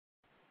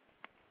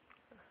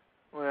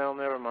Well,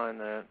 never mind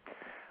that.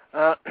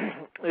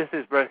 This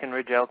is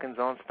Breckenridge Elkins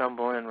on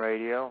Stumble In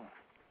Radio.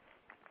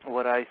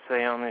 What I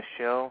say on this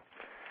show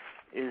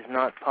is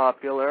not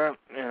popular,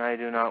 and I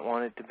do not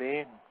want it to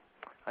be.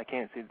 I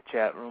can't see the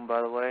chat room,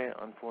 by the way,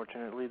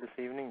 unfortunately, this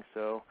evening,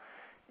 so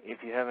if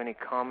you have any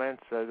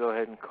comments, go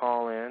ahead and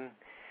call in.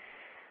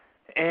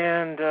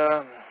 And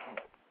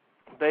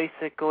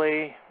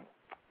basically,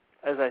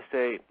 as I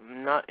say,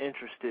 I'm not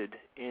interested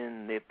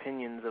in the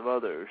opinions of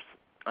others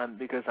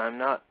because I'm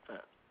not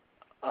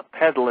a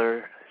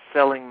peddler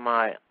selling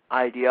my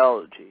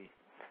ideology.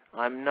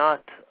 I'm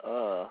not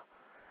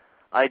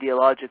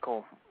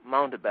ideological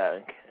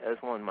mountebank, as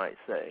one might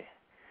say.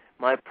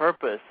 My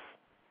purpose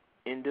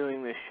in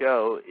doing this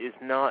show is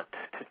not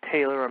to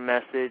tailor a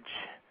message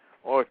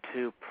or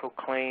to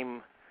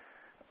proclaim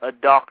a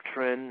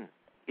doctrine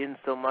in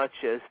so much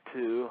as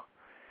to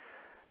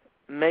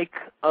make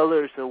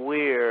others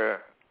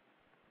aware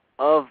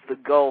of the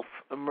gulf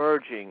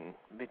emerging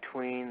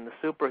between the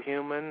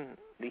superhuman,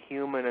 the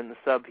human, and the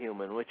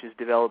subhuman, which is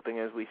developing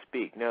as we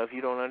speak. Now, if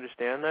you don't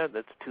understand that,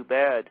 that's too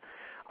bad.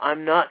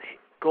 I'm not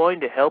going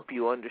to help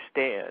you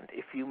understand.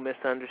 If you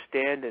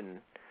misunderstand and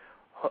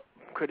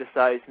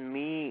criticize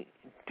me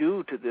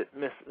due to the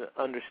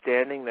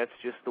misunderstanding, that's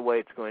just the way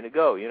it's going to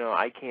go. You know,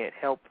 I can't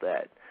help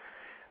that.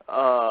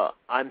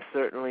 I'm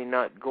certainly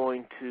not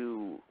going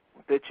to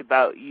bitch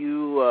about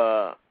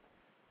you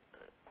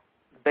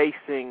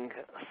basing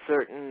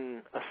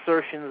certain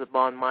assertions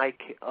upon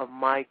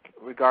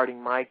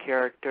regarding my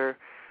character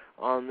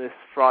on this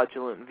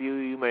fraudulent view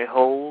you may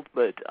hold,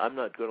 but I'm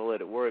not going to let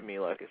it worry me,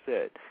 like I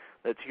said.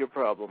 That's your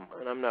problem,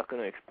 and I'm not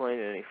going to explain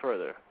it any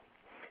further.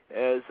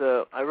 As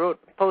I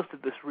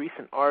posted this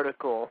recent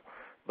article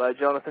by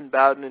Jonathan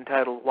Bowden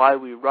entitled "Why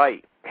We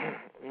Write."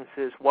 It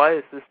says, "Why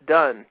is this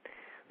done?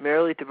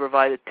 Merely to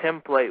provide a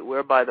template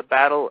whereby the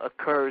battle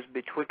occurs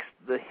betwixt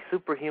the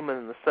superhuman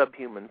and the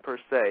subhuman per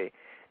se,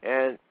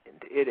 and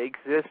it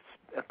exists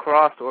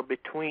across or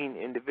between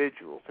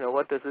individuals." Now,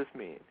 what does this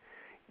mean?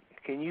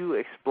 Can you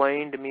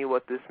explain to me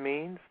what this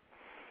means?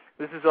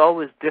 This is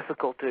always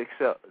difficult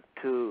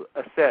to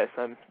assess.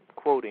 I'm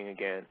quoting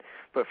again.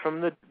 But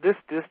from this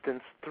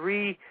distance,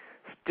 three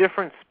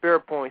different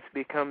spirit points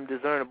become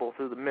discernible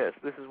through the mist.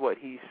 This is what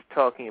he's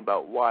talking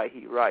about, why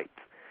he writes.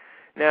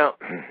 Now,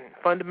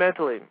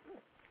 fundamentally,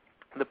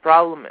 the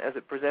problem as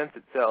it presents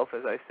itself,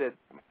 as I said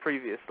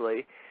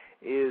previously,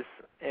 is,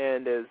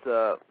 and as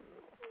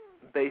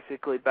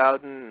basically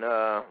Bowden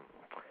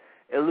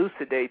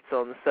elucidates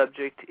on the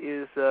subject,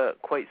 is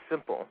quite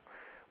simple.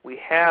 We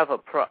have a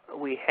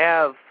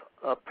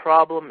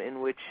problem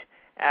in which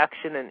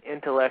action and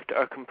intellect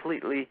are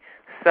completely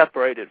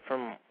separated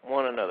from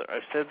one another.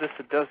 I've said this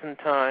a dozen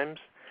times.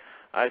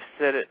 I've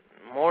said it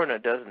more than a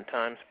dozen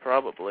times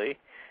probably,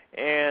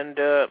 and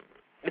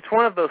it's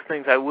one of those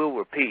things I will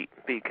repeat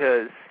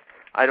because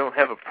I don't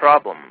have a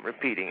problem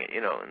repeating it,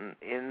 you know,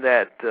 in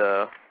that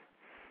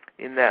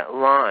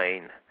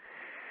line.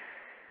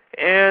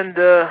 And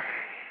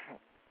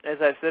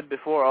as I've said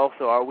before,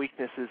 also our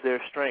weakness is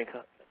their strength.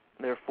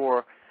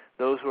 Therefore,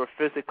 those who are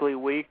physically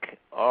weak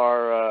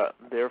are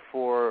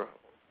therefore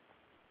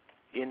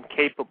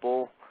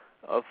incapable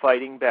of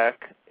fighting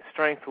back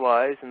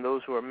strength-wise, and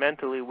those who are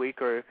mentally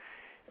weak are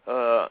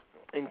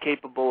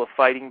incapable of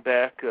fighting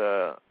back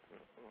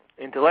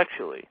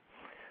intellectually.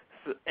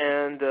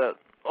 And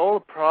all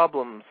the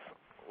problems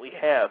we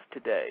have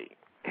today,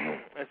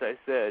 as I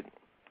said,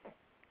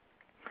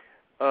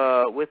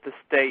 with the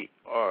state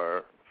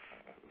are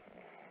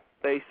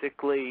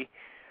basically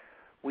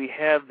we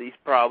have these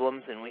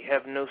problems and we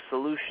have no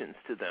solutions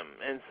to them.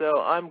 And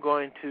so I'm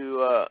going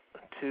to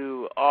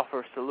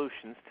offer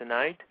solutions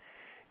tonight.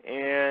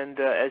 And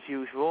as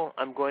usual,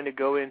 I'm going to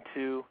go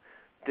into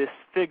this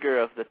figure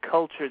of the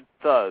cultured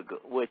thug,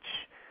 which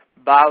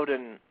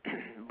Bowden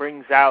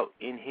brings out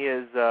in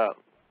his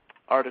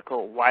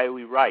article, Why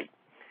We Write.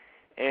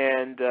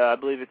 And I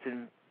believe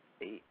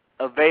it's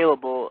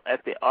available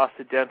at the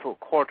Occidental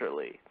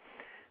Quarterly.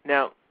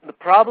 Now, the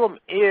problem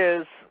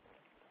is,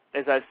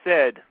 as I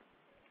said,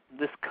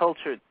 this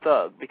cultured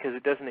thug, because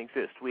it doesn't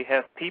exist. We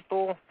have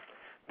people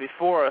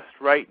before us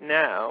right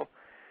now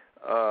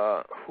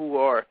who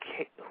are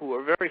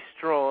very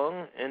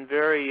strong and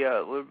very,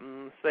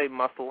 say,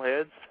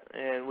 muscleheads,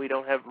 and we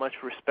don't have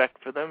much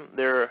respect for them.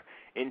 Their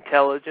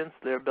intelligence,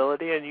 their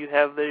ability, and you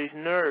have these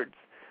nerds,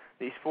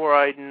 these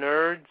four-eyed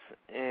nerds,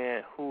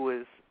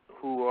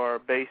 who are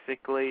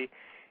basically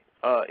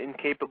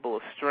incapable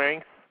of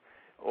strength,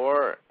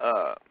 or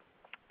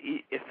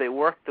if they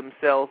work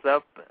themselves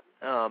up,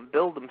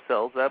 build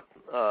themselves up,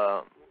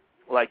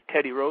 like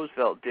Teddy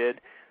Roosevelt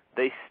did,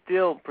 they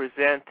still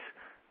present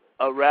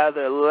a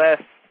rather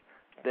less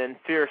than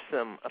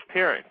fearsome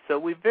appearance. So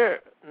we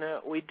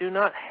do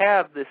not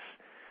have this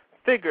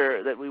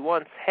figure that we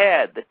once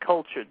had, the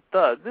cultured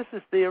thug. This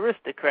is the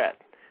aristocrat,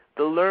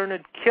 the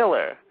learned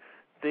killer,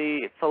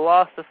 the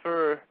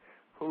philosopher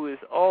who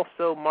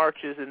also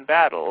marches in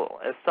battle,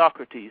 as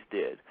Socrates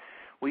did.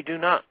 We do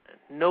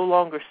no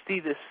longer see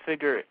this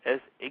figure as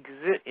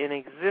in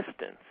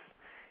existence.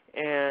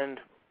 And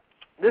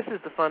this is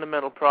the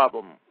fundamental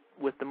problem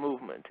with the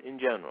movement in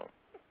general.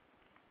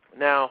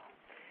 Now,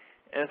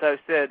 as I've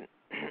said,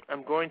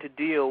 I'm going to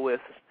deal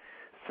with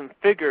some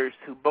figures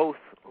who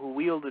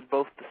wielded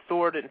both the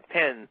sword and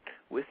pen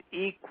with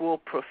equal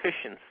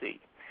proficiency.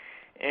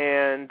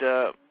 And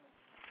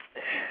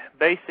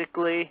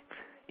basically,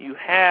 you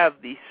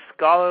have these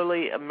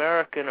scholarly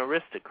American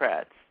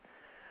aristocrats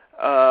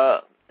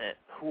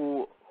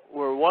who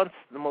were once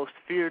the most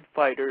feared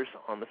fighters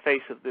on the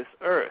face of this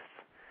earth.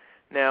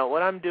 Now,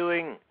 what I'm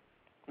doing,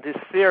 this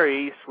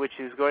series, which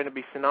is going to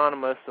be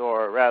synonymous,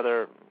 or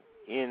rather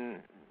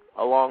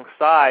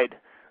alongside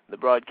the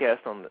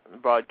broadcasts on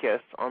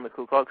the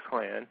Ku Klux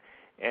Klan,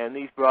 and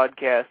these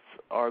broadcasts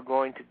are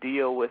going to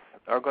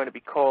be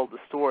called the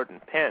Sword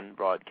and Pen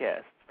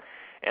broadcasts.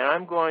 And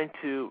I'm going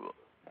to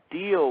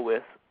deal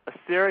with a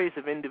series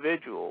of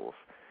individuals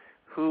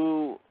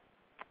who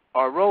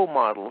are role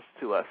models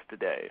to us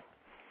today.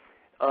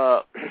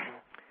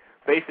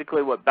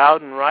 Basically, what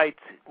Bowden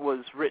writes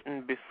was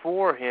written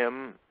before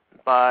him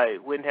by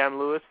Wyndham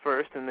Lewis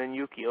first, and then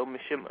Yukio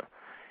Mishima.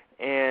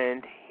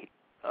 And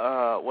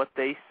what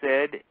they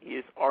said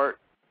is art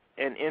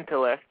and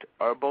intellect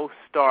are both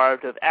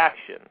starved of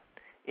action.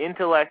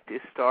 Intellect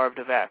is starved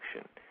of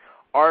action.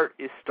 Art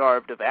is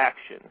starved of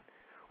action.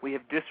 We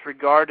have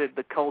disregarded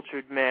the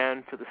cultured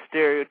man for the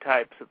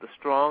stereotypes of the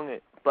strong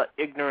but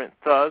ignorant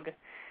thug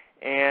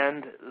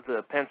and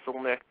the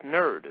pencil-necked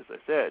nerd, as I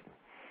said.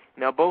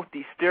 Now, both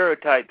these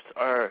stereotypes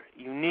are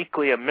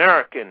uniquely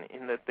American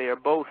in that they are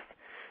both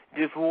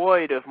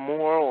devoid of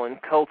moral and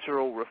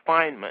cultural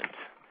refinement.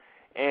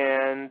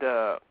 And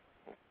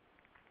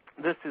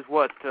this is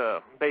what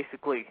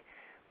basically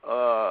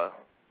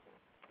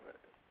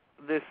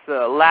this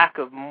lack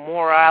of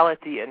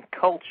morality and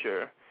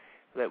culture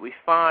that we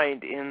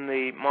find in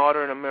the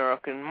modern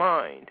American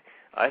mind.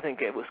 I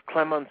think it was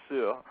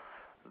Clemenceau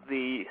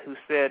who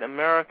said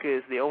America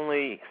is the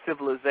only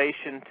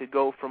civilization to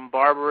go from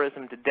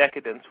barbarism to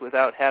decadence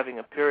without having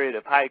a period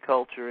of high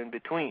culture in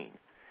between.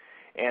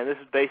 And this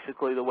is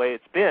basically the way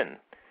it's been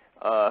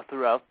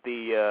throughout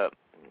the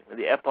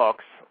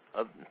epochs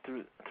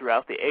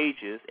throughout the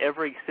ages.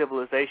 Every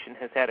civilization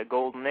has had a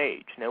golden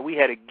age. Now, we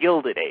had a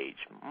gilded age,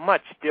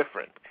 much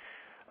different.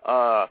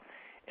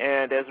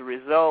 And as a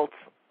result,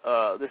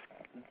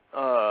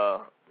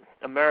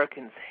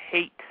 Americans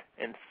hate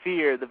and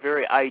fear the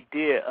very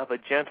idea of a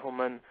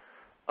gentleman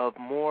of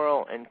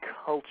moral and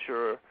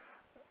culture,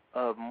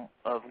 of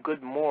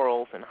good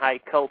morals and high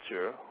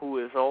culture, who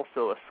is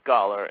also a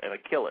scholar and a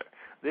killer.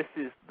 This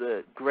is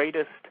the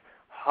greatest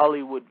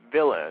Hollywood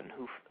villain.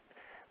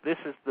 This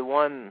is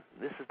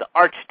the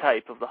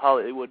archetype of the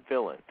Hollywood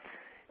villain.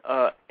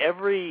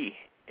 Every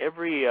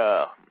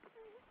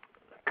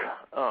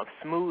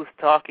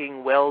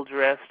smooth-talking,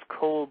 well-dressed,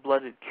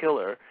 cold-blooded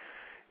killer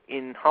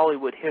in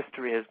Hollywood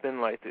history has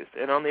been like this.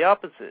 And on the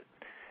opposite,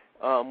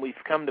 we've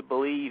come to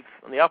believe,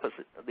 on the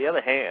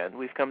other hand,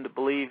 we've come to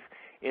believe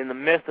in the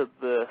myth of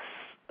the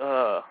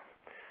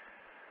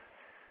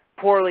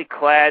poorly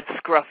clad,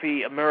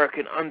 scruffy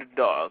American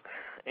underdog.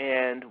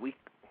 And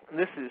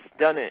this is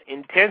done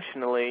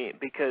intentionally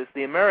because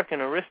the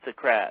American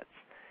aristocrats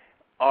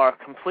are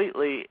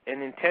completely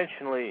and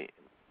intentionally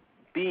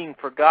being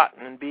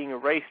forgotten and being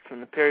erased from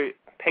the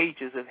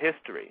pages of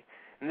history.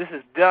 And this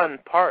is done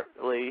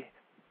partially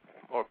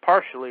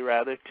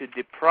to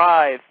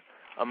deprive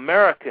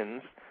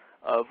Americans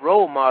of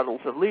role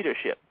models of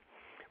leadership.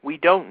 We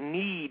don't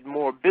need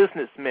more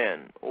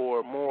businessmen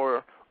or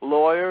more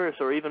lawyers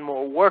or even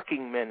more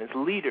working men as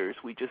leaders.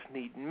 We just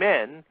need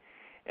men,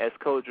 as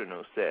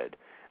Kodrino said.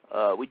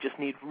 We just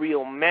need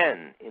real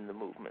men in the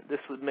movement. This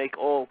would make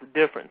all the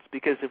difference,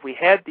 because if we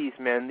had these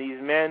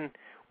men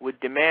would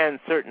demand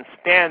certain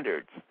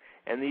standards,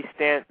 and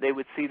they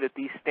would see that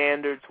these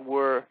standards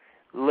were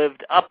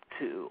lived up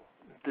to.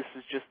 This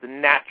is just the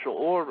natural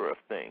order of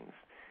things.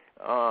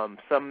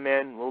 Some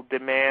men will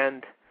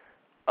demand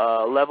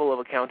a level of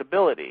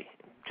accountability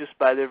just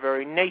by their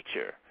very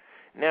nature.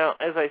 Now,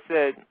 as I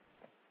said,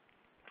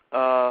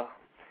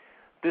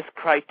 this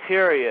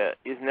criteria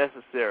is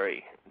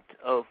necessary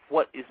of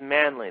what is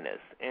manliness,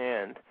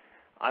 and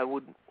I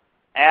would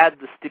add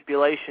the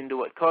stipulation to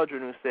what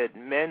Kodrino said: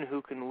 men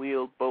who can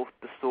wield both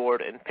the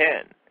sword and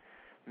pen.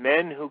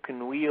 Men who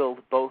can wield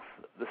both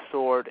the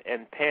sword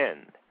and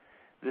pen.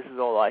 This is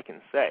all I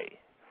can say.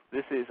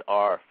 This is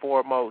our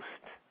foremost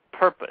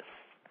purpose.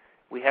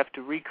 We have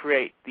to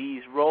recreate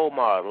these role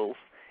models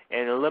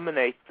and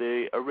eliminate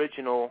the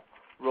original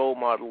role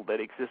model that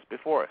exists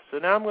before us. So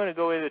now I'm going to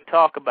go in to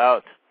talk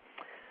about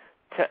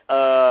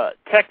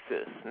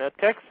Texas. Now,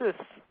 Texas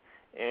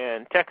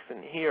and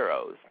Texan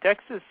heroes.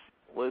 Texas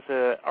was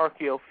an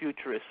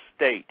archeo-futurist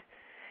state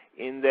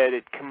in that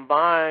it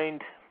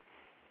combined,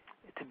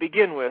 to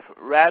begin with,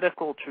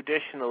 radical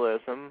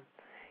traditionalism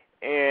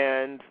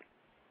and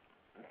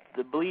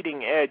the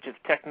bleeding edge of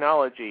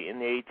technology in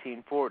the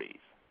 1840s.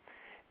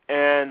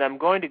 And I'm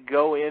going to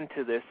go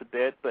into this a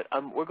bit, but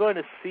we're going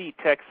to see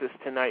Texas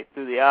tonight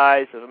through the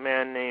eyes of a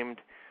man named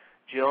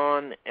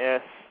John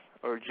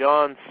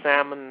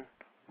Salmon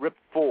Rip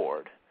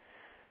Ford.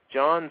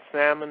 John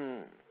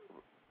Salmon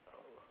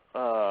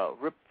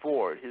Rip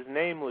Ford. His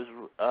nickname was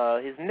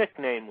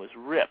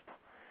Rip,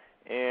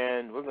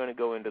 and we're going to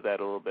go into that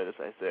a little bit, as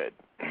I said.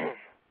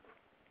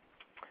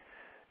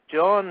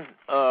 John,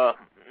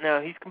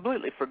 now he's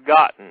completely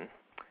forgotten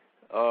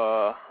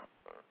from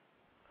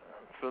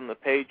the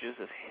pages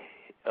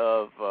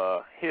of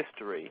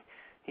history.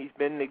 He's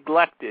been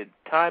neglected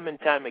time and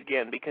time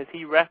again because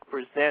he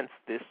represents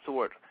this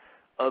sort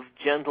of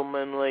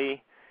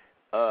gentlemanly,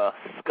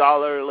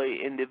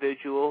 scholarly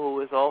individual who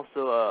was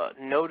also a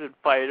noted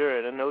fighter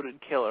and a noted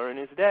killer in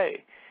his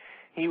day.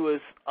 He was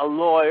a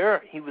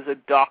lawyer, he was a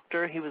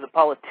doctor, he was a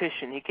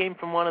politician. He came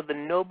from one of the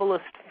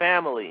noblest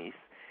families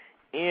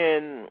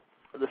in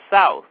the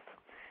South,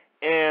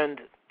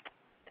 and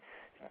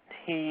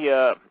he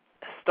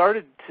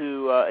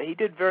he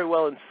did very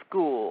well in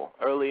school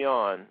early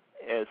on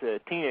as a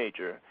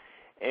teenager,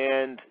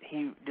 and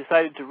he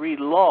decided to read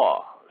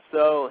law.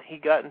 So he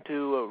got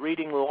into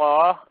reading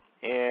law,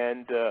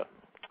 and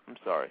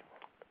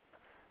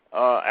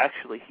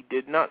actually he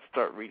did not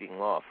start reading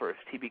law first.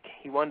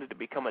 He wanted to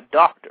become a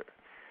doctor.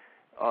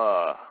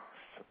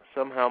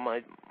 Somehow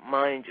my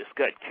mind just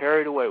got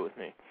carried away with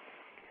me.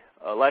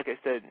 Like I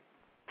said,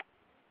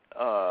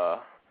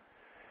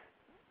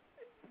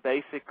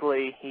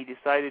 basically he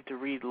decided to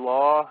read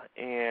law,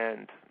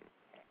 and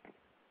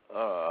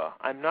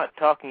I'm not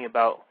talking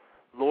about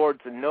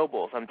lords and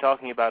nobles. I'm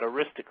talking about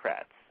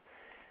aristocrats.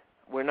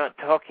 We're not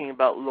talking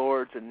about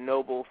lords and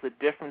nobles. The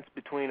difference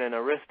between an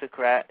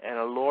aristocrat and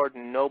a lord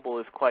and noble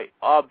is quite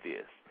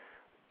obvious.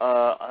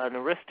 An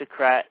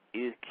aristocrat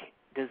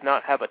does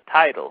not have a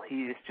title.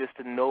 He is just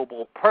a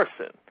noble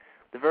person.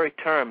 The very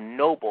term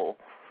noble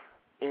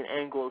in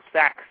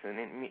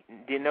Anglo-Saxon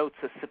denotes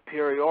a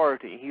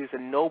superiority. He was a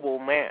noble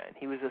man.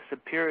 He was a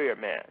superior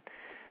man.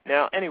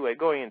 Now, anyway,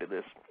 going into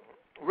this,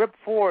 Rip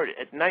Ford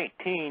at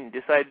 19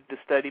 decided to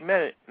study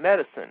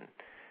medicine.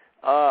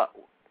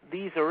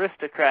 These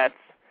aristocrats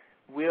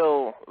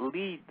will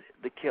lead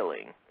the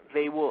killing.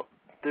 The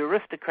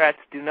aristocrats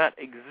do not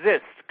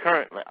exist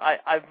currently.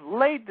 I've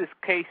laid this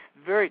case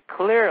very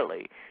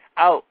clearly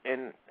out,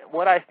 and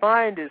what I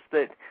find is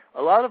that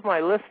a lot of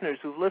my listeners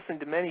who've listened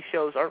to many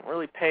shows aren't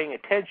really paying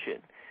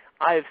attention.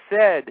 I've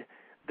said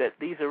that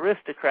these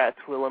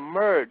aristocrats will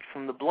emerge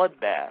from the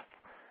bloodbath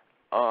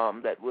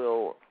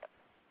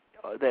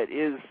that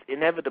is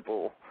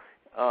inevitable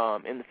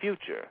in the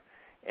future.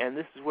 And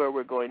this is where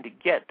we're going to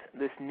get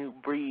this new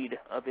breed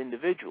of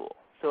individual.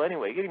 So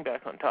anyway, getting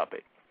back on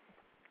topic.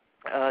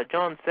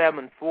 John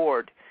Salmon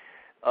Ford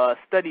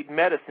studied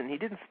medicine. He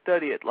didn't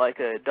study it like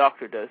a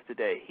doctor does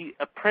today. He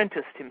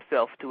apprenticed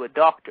himself to a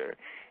doctor,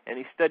 and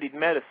he studied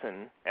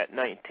medicine at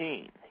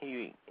 19.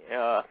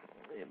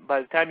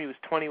 By the time he was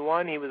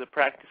 21, he was a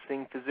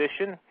practicing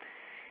physician.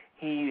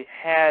 He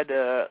had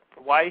a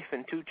wife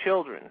and 2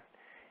 children,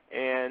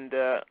 and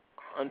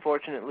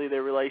unfortunately,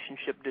 their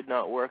relationship did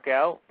not work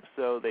out,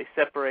 so they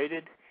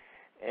separated,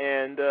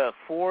 and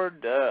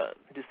Ford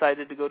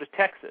decided to go to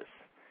Texas.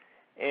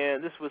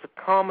 And this was a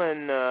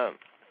common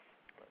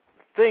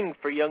thing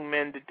for young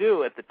men to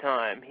do at the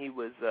time. There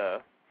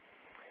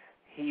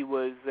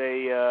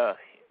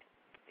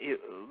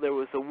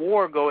was a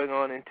war going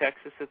on in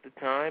Texas at the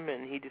time,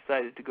 and he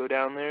decided to go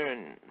down there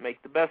and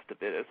make the best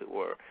of it, as it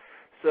were.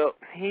 So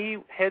he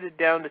headed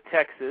down to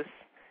Texas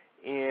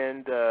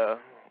and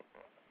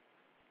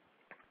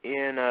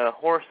in a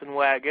horse and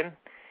wagon,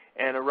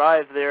 and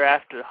arrived there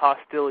after the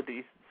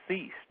hostilities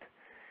ceased.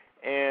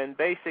 And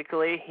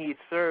basically, he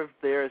served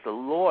there as a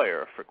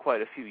lawyer for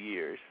quite a few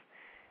years,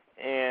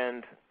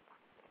 and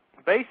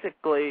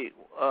basically,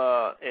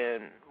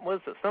 and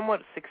was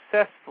somewhat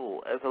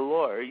successful as a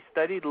lawyer. He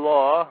studied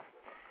law,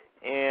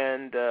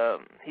 and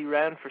he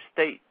ran for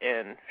state,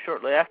 and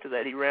shortly after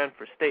that, he ran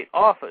for state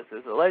office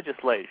as a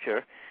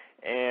legislator,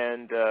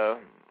 and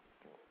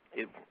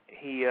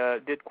he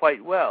did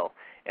quite well.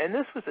 And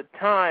this was a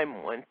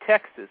time when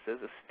Texas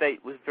as a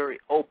state was very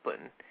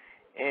open,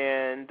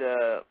 and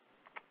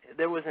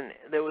there was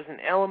an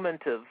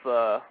element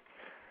of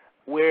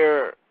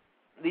where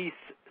these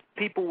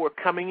people were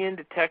coming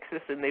into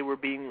Texas and they were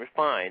being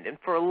refined. And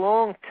for a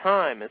long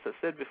time, as I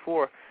said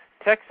before,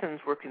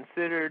 Texans were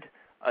considered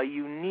a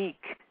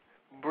unique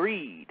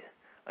breed,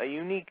 a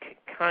unique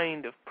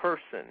kind of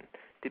person.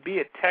 To be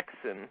a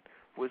Texan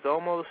was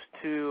almost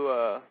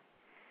a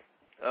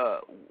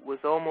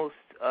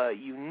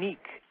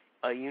unique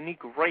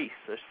race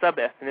or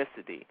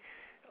sub-ethnicity.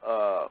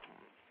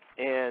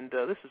 And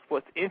this is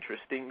what's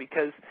interesting,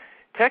 because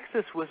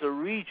Texas was a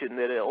region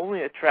that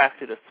only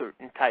attracted a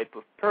certain type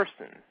of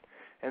person.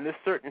 And this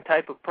certain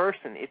type of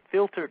person, it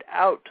filtered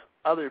out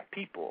other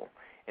people.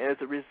 And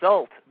as a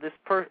result,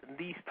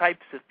 these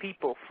types of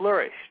people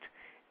flourished,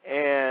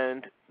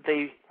 and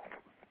they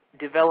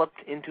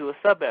developed into a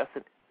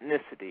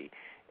sub-ethnicity.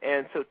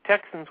 And so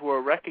Texans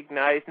were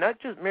recognized not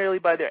just merely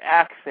by their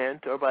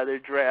accent or by their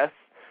dress,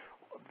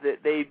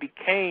 that they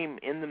became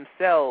in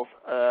themselves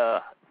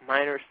a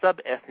minor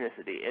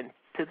sub-ethnicity. And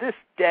to this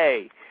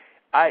day,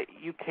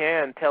 you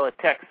can tell a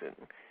Texan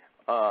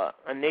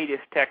a native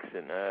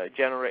Texan,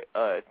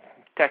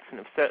 Texan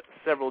of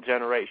several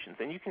generations.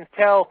 And you can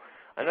tell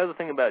another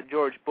thing about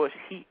George Bush,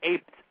 he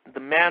aped the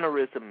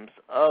mannerisms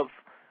of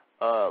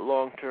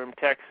long-term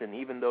Texan,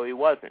 even though he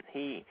wasn't.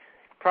 He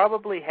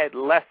probably had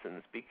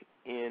lessons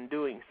in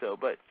doing so,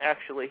 but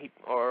actually,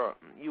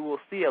 you will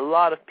see a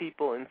lot of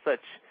people in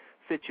such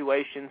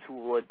situations who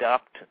will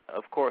adopt,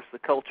 of course, the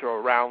culture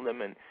around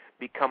them and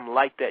become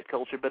like that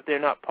culture, but they're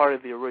not part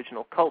of the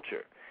original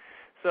culture.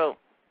 So,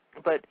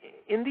 but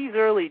in these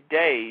early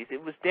days,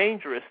 it was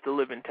dangerous to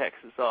live in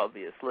Texas,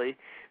 obviously,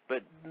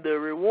 but the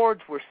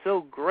rewards were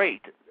so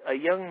great. A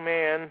young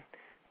man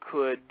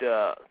could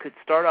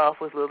start off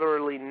with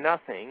literally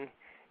nothing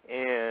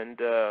and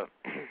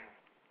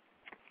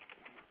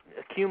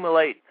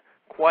accumulate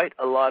quite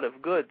a lot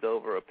of goods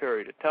over a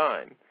period of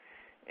time.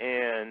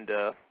 And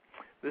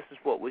this is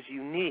what was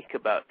unique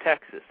about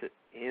Texas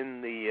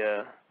in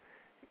the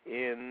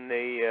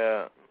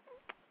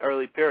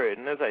early period.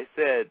 And as I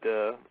said,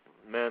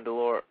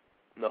 Mandalore,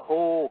 the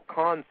whole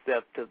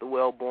concept of the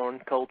well-born,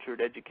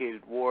 cultured,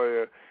 educated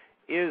warrior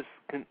is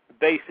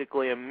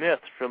basically a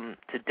myth from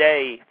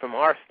today, from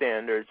our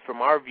standards,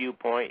 from our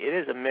viewpoint. It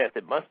is a myth.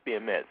 It must be a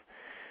myth.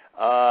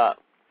 I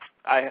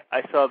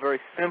saw a very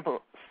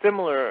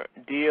similar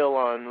deal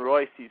on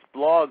Royce's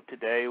blog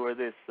today, where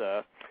this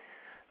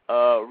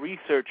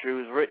researcher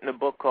who's written a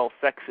book called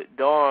Sex at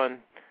Dawn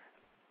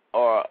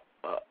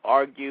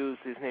argues,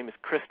 his name is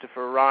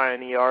Christopher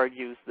Ryan, he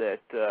argues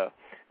that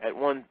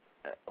once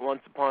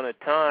upon a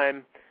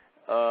time,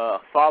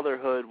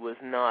 fatherhood was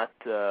not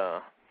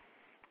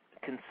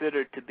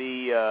considered to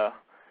be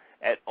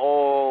at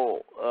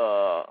all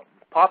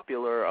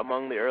popular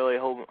among the early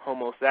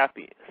Homo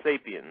sapiens,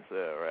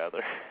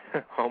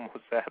 Homo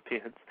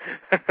sapiens,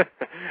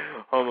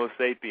 Homo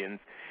sapiens,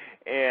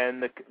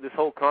 and this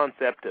whole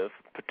concept of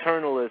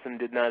paternalism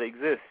did not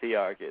exist, he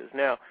argues.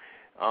 Now,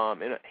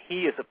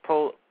 he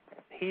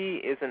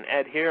is an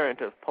adherent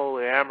of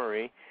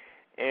polyamory,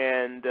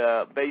 and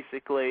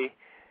basically,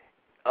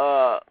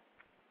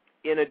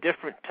 in a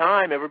different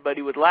time,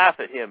 everybody would laugh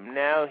at him.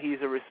 Now he's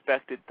a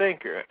respected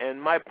thinker.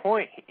 And my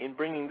point in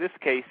bringing this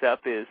case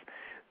up is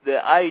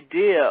the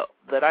idea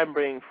that I'm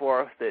bringing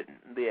forth that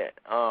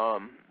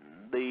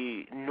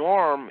the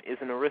norm is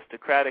an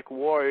aristocratic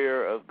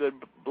warrior of good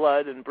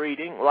blood and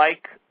breeding,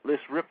 like this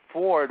Rip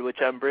Ford,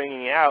 which I'm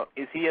bringing out.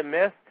 Is he a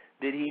myth?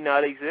 Did he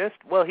not exist?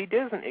 Well, he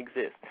doesn't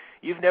exist.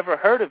 You've never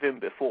heard of him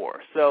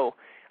before. So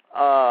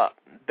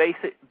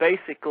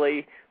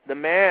basically, the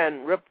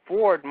man, Rip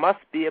Ford, must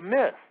be a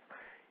myth.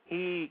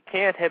 He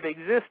can't have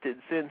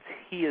existed since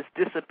he has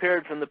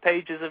disappeared from the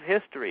pages of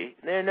history.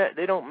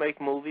 They don't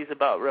make movies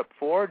about Rip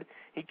Ford.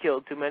 He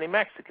killed too many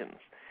Mexicans.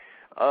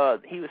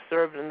 He was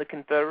served in the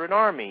Confederate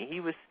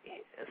Army.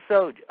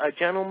 So a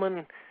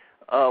gentleman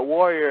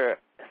warrior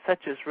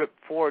such as Rip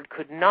Ford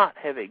could not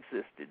have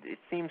existed. It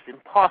seems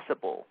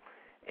impossible.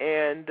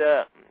 And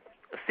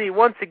see,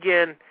 once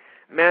again,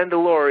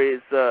 Mandalore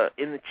is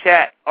in the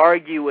chat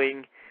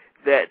arguing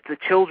that the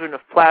children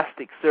of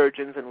plastic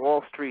surgeons and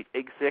Wall Street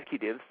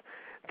executives,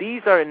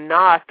 these are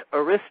not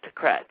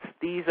aristocrats.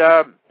 These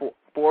are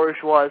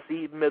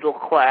bourgeoisie, middle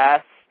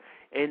class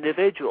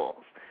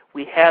individuals.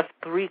 We have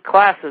three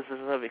classes, as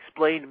I've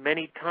explained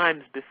many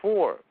times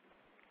before.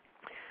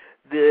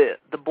 The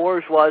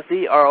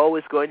bourgeoisie are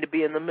always going to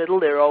be in the middle.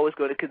 They're always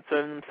going to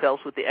concern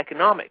themselves with the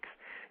economics.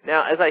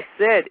 Now, as I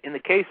said, in the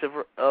case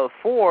of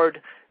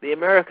Ford, the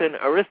American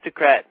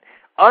aristocrat,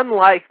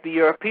 unlike the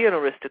European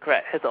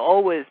aristocrat, has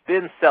always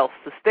been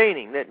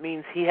self-sustaining. That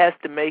means he has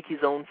to make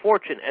his own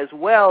fortune as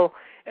well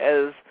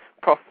as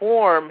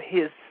perform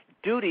his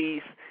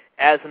duties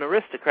as an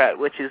aristocrat,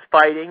 which is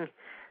fighting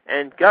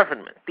and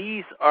government.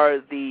 These are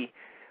the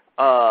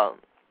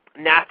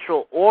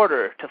natural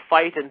order to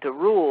fight and to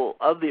rule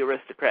of the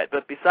aristocrat.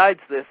 But besides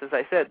this, as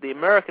I said, the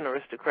American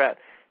aristocrat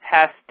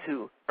has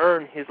to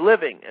earn his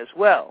living as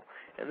well.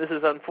 And this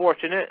is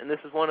unfortunate, and this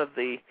is one of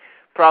the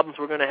problems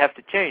we're going to have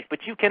to change.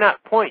 But you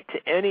cannot point to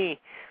any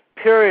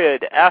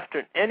period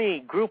after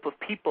any group of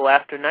people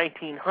after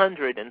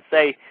 1900 and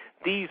say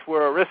these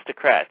were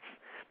aristocrats,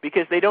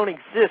 because they don't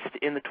exist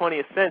in the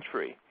 20th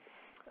century.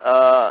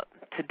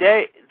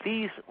 Today,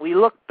 we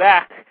look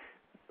back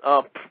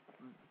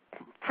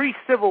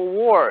pre-Civil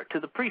War to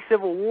the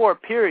pre-Civil War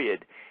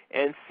period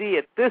and see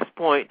at this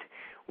point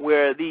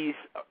where these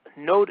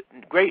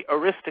great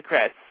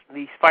aristocrats,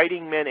 these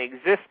fighting men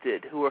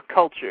existed who were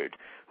cultured,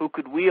 who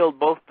could wield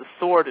both the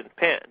sword and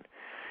pen.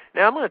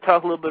 Now I'm going to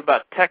talk a little bit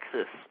about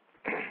Texas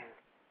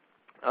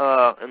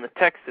and the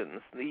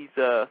Texans.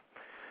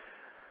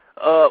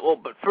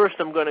 But first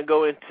I'm going to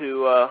go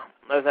into,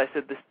 as I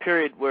said, this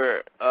period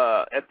where,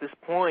 at this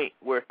point,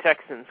 where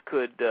Texans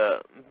could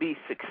be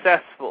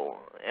successful.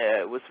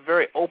 It was a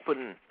very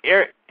open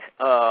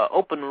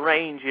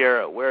range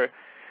era where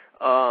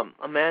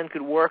a man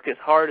could work as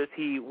hard as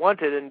he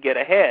wanted and get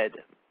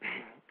ahead.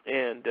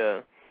 And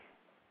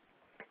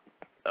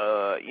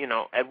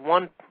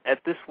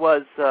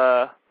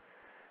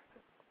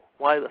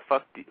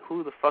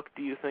who the fuck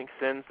do you think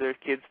sends their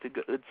kids to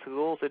good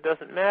schools? It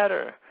doesn't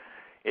matter.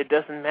 It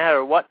doesn't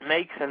matter what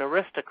makes an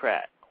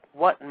aristocrat.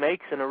 What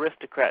makes an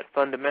aristocrat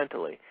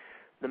fundamentally?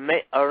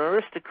 An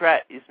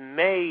aristocrat is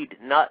made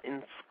not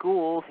in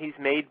schools. He's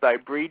made by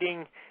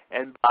breeding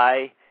and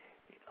by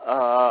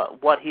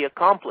what he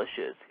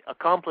accomplishes,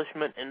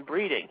 accomplishment and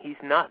breeding.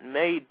 He's not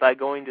made by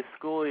going to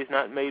school. He's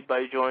not made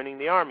by joining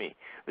the army.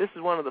 This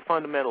is one of the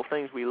fundamental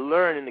things we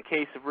learn in the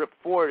case of Rip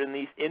Ford and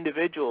these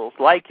individuals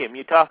like him.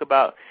 You talk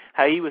about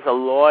how he was a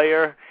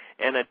lawyer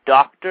and a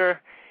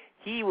doctor.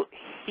 He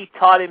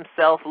taught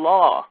himself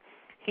law.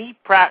 He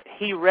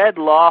read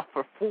law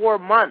for 4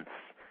 months,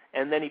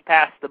 and then he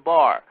passed the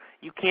bar.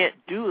 You can't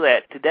do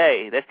that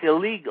today. That's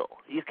illegal.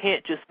 You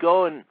can't just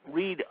go and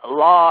read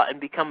law and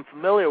become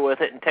familiar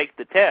with it and take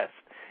the test.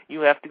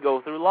 You have to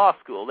go through law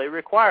school. They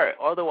require it.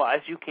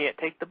 Otherwise, you can't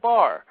take the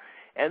bar.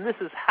 And this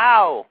is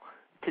how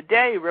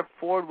today Rip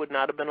Ford would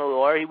not have been a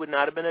lawyer. He would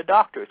not have been a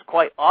doctor. It's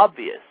quite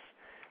obvious.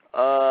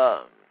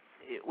 Sam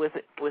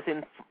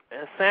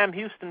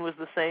Houston was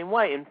the same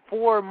way. In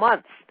 4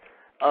 months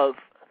of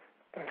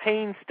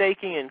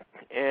painstaking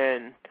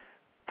and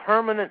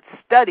permanent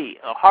study,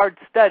 a hard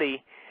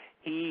study,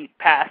 he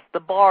passed the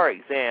bar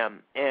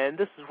exam, and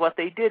this is what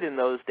they did in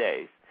those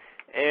days.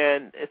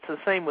 And it's the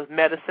same with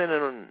medicine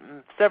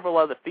and several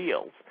other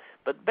fields.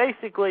 But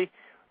basically,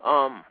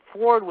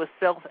 Ford was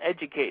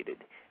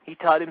self-educated. He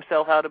taught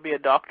himself how to be a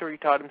doctor, he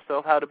taught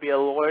himself how to be a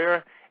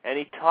lawyer, and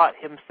he taught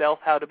himself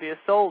how to be a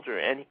soldier.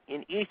 And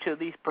in each of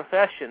these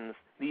professions,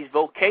 these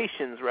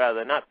vocations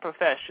rather, not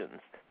professions,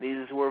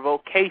 these were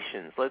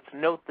vocations. Let's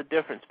note the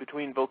difference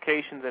between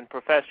vocations and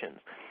professions.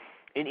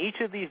 In each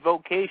of these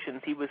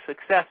vocations, he was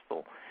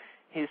successful.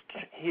 His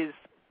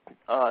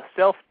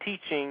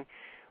self-teaching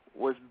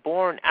was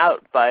borne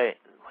out by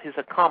his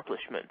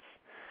accomplishments.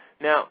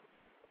 Now,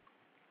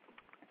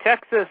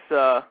 Texas,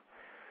 or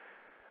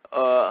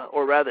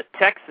rather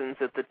Texans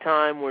at the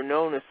time, were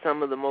known as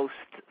some of the most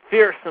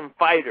fearsome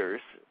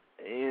fighters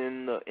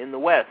in the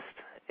West.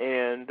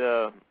 And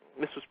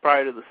this was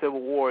prior to the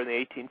Civil War in the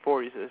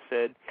 1840s, as I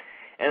said.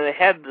 And they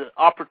had the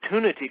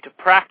opportunity to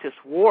practice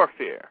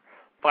warfare,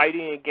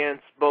 fighting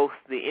against both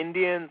the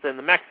Indians and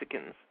the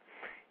Mexicans.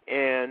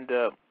 And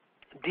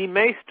D.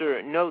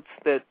 Maister notes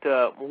that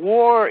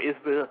war is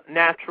the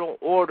natural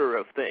order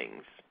of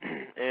things.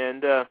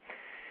 And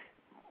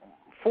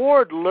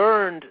Ford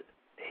learned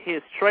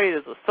his trade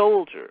as a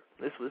soldier.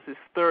 This was his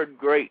third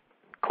great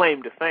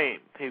claim to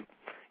fame.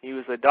 He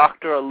was a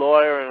doctor, a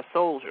lawyer, and a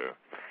soldier.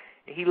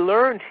 He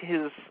learned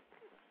his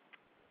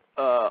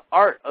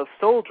art of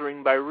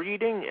soldiering by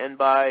reading and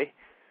by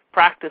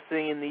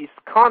practicing in these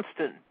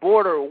constant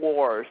border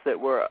wars that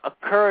were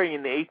occurring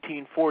in the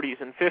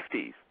 1840s and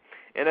 50s.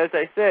 And as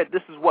I said,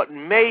 this is what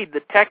made the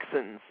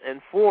Texans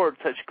and Ford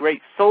such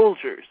great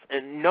soldiers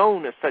and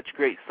known as such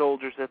great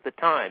soldiers at the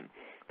time.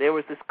 There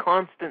was this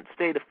constant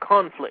state of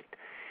conflict,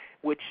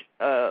 which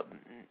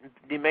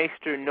De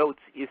Maester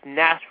notes is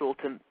natural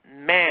to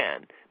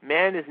man.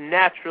 Man is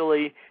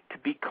naturally to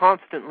be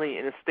constantly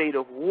in a state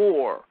of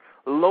war,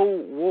 low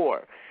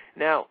war.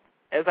 Now,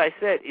 as I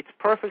said, it's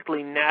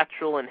perfectly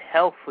natural and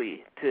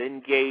healthy to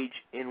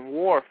engage in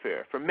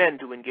warfare, for men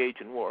to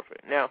engage in warfare.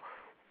 Now,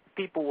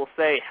 people will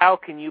say, how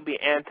can you be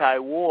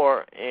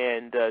anti-war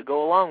and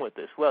go along with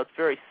this? Well, it's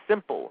very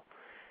simple,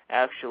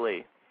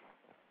 actually.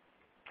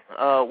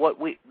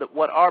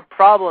 What our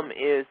problem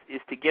is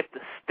to get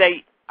the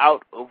state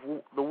out of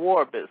the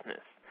war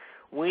business.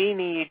 We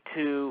need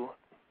to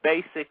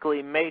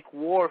basically make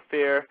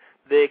warfare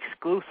the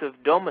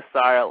exclusive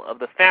domicile of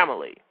the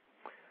family.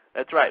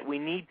 That's right. We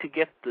need to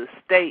get the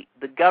state,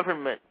 the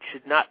government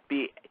should not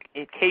be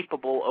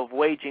incapable of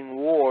waging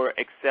war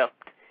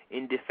except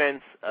in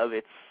defense of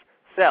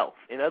itself.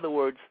 In other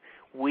words,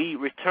 we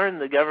return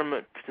the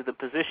government to the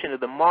position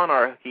of the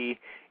monarchy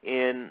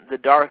in the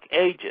Dark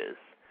Ages,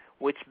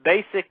 which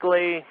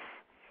basically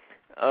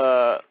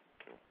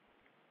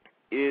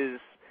is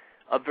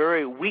a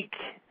very weak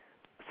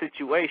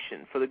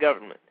situation for the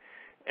government.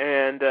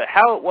 And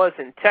how it was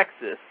in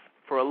Texas,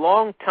 for a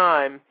long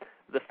time,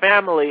 the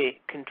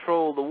family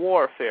controlled the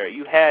warfare.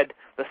 You had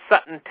the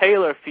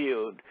Sutton-Taylor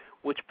feud,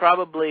 which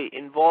probably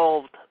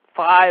involved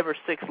 5 or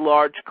 6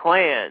 large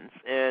clans,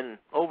 and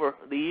over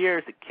the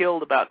years it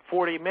killed about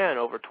 40 men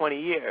over 20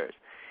 years.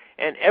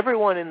 And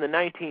everyone in the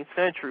 19th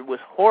century was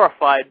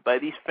horrified by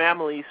these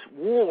families'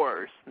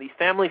 wars, these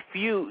family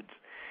feuds.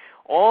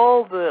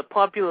 All the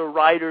popular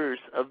writers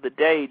of the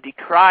day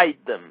decried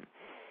them,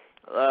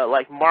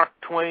 like Mark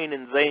Twain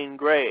and Zane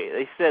Grey.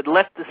 They said,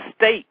 let the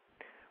state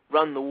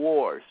run the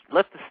wars.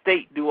 Let the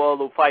state do all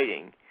the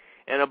fighting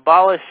and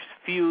abolish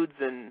feuds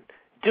and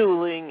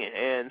dueling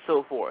and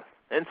so forth.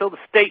 And so the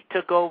state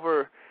took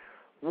over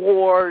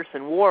wars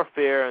and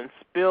warfare and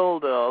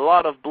spilled a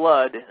lot of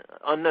blood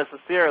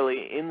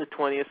unnecessarily in the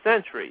 20th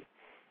century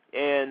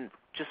and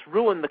just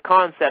ruined the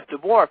concept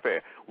of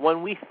warfare.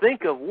 When we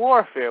think of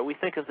warfare, we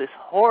think of this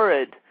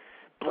horrid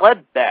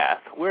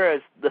bloodbath,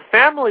 whereas the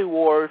family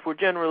wars were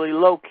generally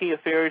low-key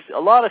affairs. A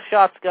lot of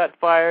shots got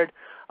fired,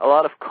 a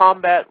lot of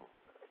combat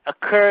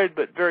occurred,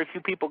 but very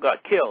few people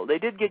got killed. They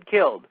did get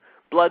killed.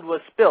 Blood was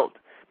spilt.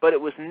 but it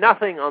was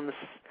nothing on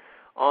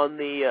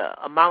the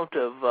amount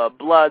of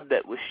blood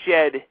that was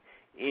shed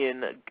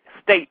in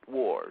state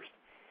wars.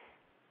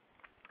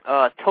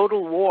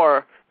 Total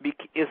war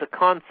is a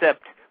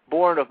concept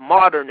born of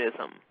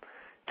modernism.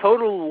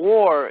 Total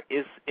war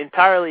is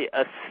entirely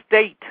a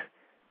state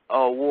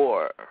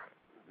war.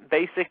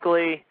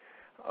 Basically,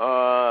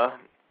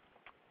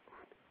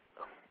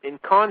 in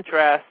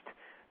contrast,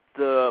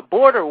 the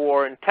border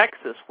war in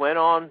Texas went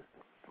on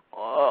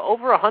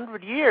over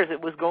 100 years.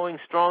 It was going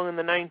strong in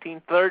the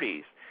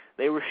 1930s.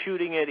 They were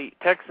shooting at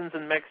Texans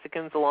and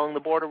Mexicans along the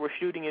border were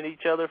shooting at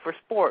each other for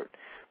sport.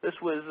 This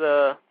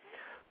was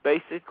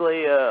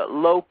basically a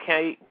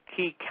low-key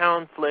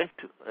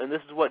conflict, and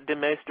this is what de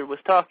Maistre was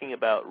talking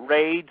about: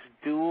 raids,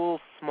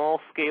 duels,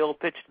 small-scale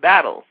pitched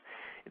battles.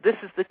 This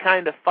is the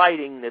kind of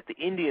fighting that the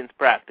Indians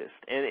practiced,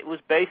 and it was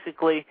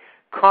basically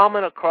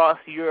common across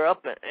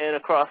Europe and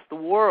across the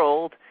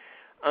world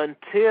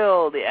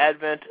until the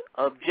advent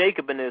of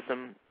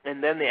Jacobinism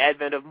and then the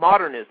advent of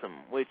modernism,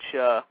 which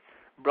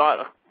brought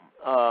us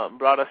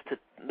to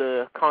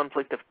the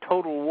conflict of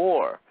total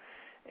war.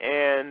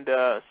 And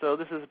so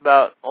this is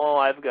about all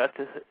I've got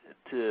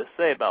to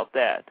say about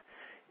that.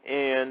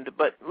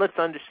 But let's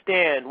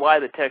understand why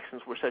the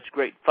Texans were such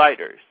great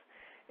fighters,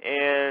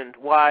 and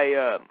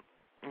why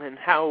and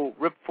how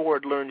Rip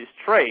Ford learned his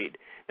trade.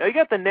 Now, he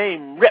got the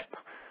name Rip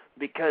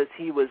because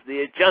he was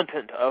the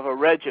adjutant of a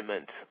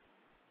regiment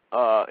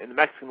in the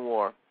Mexican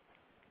War,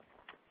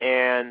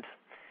 and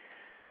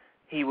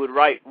he would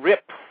write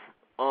Rip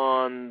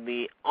on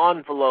the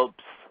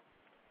envelopes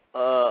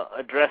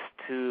addressed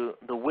to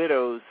the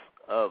widows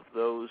of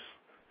those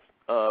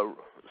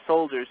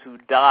soldiers who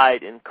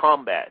died in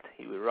combat.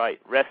 He would write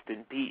 "Rest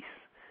in Peace,"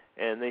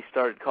 and they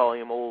started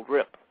calling him Old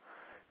Rip.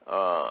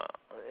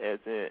 As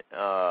in,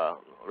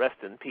 Rest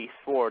in Peace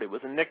Ford. It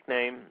was a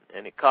nickname,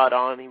 and it caught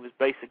on. He was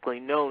basically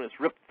known as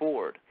Rip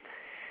Ford.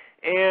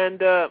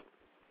 And as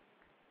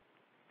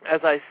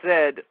I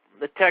said,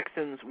 the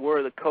Texans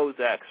were the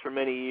Cossacks for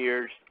many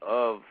years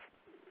of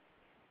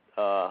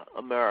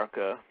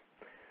America.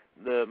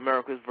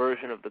 America's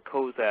version of the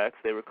Cossacks.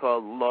 They were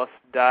called Los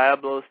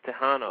Diablos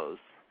Tejanos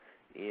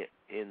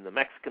in the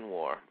Mexican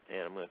War,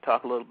 and I'm going to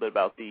talk a little bit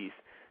about these.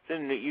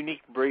 It's a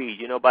unique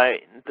breed. You know, by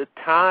the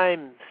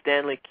time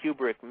Stanley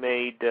Kubrick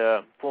made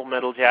Full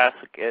Metal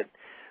Jacket,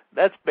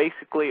 that's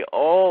basically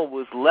all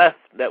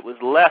that was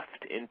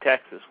left in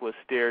Texas was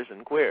steers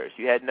and queers.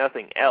 You had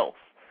nothing else.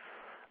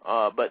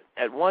 But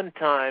at one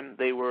time,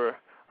 they were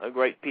a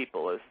great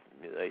people, as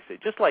they say,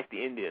 just like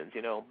the Indians,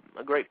 you know,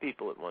 a great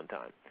people at one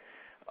time.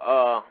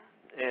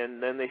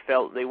 And then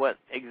they went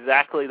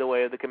exactly the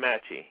way of the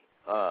Comanche.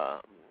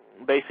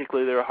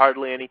 Basically, there were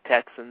hardly any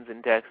Texans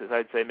in Texas.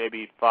 I'd say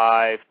maybe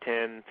 5,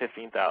 10,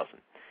 15,000.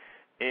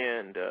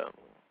 And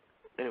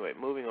anyway,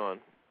 moving on.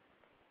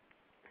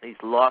 These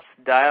Los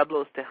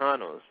Diablos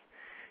Tejanos.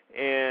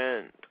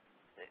 And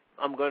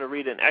I'm going to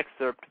read an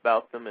excerpt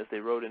about them as they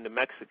rode into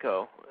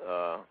Mexico.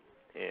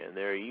 And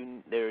they're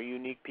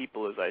unique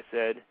people, as I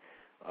said.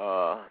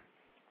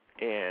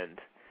 And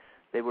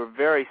they were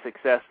very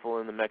successful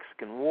in the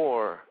Mexican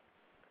War.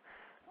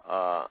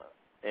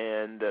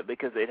 And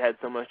because they'd had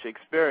so much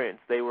experience,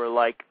 they were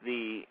like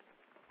the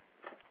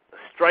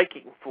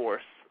striking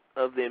force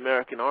of the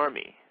American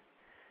Army.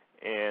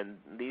 And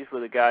these were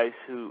the guys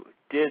who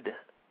did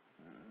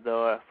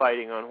the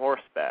fighting on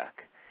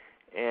horseback.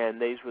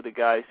 And these were the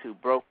guys who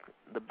broke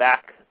the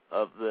back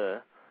of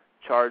the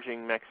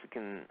charging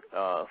Mexican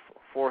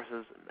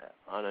forces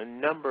on a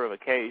number of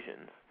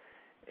occasions.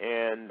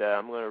 And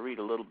I'm going to read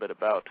a little bit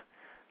about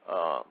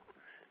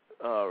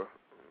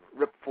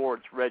Rip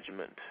Ford's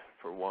regiment,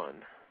 for one,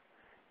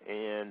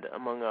 and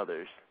among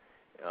others.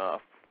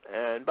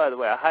 And by the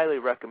way, I highly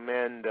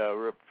recommend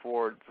Rip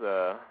Ford's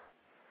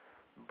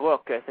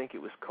book. I think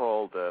it was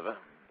called,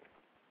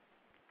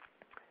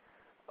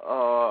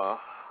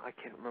 I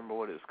can't remember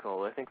what it was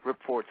called. I think Rip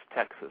Ford's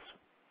Texas.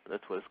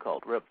 That's what it's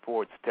called, Rip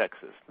Ford's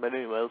Texas. But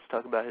anyway, let's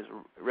talk about his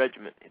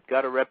regiment. It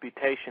got a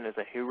reputation as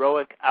a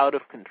heroic,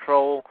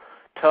 out-of-control,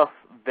 tough,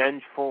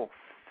 vengeful,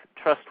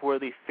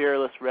 trustworthy,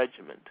 fearless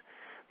regiment.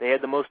 They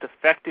had the most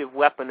effective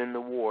weapon in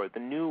the war, the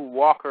new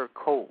Walker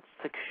Colt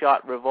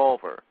 6-shot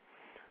revolver.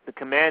 The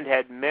command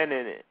had men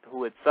in it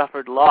who had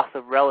suffered loss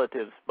of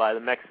relatives by the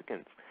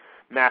Mexicans,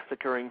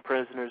 massacring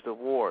prisoners of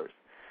wars.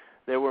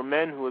 There were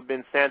men who had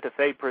been Santa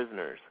Fe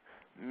prisoners,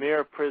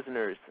 mere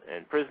prisoners,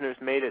 and prisoners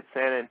made at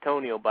San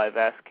Antonio by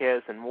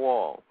Vasquez and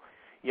Wall.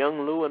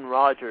 Young Lewin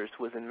Rogers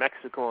was in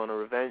Mexico on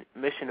a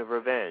mission of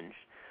revenge.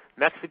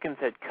 Mexicans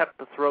had cut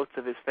the throats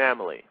of his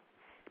family.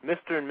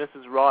 Mr. and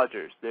Mrs.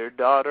 Rogers, their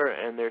daughter,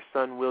 and their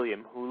son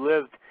William, who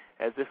lived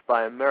as if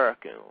by a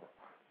miracle.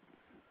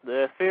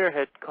 The affair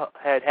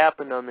had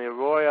happened on the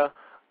Arroyo,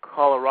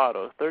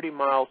 Colorado, 30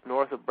 miles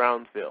north of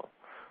Brownsville.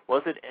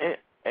 Was it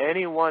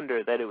any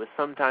wonder that it was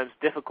sometimes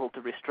difficult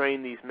to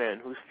restrain these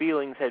men, whose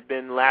feelings had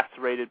been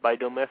lacerated by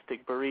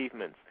domestic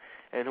bereavements,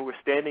 and who were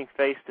standing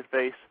face to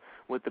face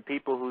with the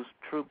people whose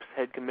troops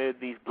had committed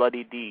these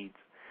bloody deeds?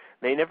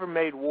 They never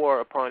made war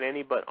upon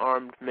any but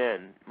armed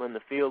men when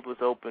the field was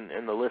open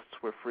and the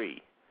lists were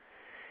free.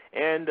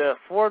 And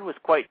Ford was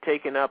quite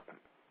taken up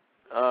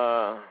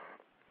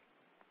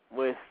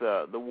with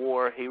the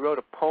war. He wrote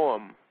a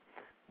poem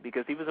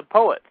because he was a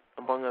poet,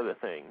 among other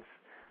things.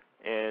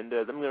 And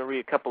I'm going to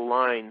read a couple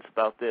lines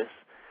about this.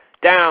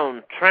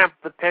 Down, tramp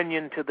the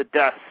pinion to the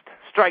dust.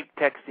 Strike,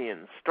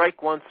 Texians,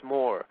 strike once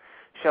more.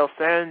 Shall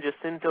San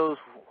Jacinto's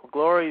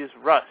glories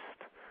rust?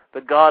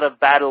 The god of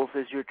battles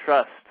is your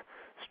trust.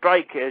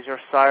 Strike as your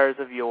sires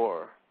of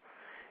yore.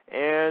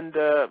 And,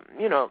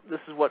 this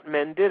is what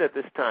men did at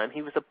this time.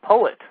 He was a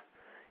poet.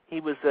 He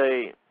was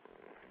a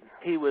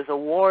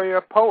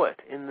warrior poet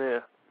in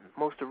the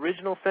most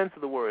original sense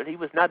of the word. He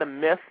was not a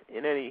myth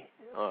in any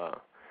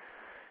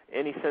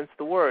sense of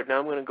the word. Now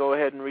I'm going to go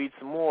ahead and read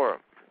some more.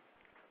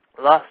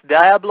 Los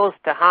Diablos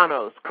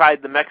Tejanos,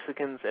 cried the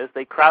Mexicans as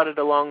they crowded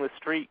along the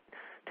street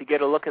to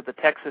get a look at the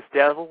Texas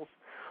Devils.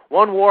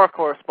 One war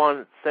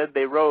correspondent said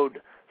they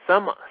rode,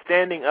 some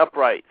standing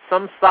upright,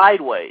 some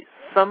sideways,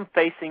 some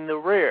facing the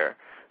rear,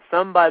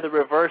 some by the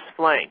reverse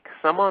flank,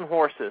 some on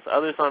horses,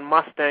 others on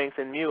mustangs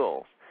and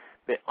mules.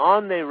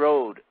 On they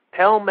rode,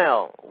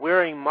 pell-mell,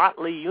 wearing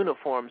motley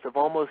uniforms of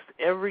almost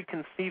every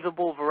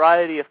conceivable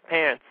variety of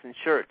pants and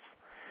shirts,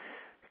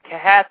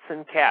 hats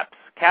and caps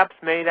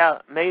made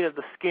of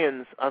the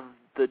skins of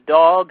the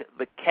dog,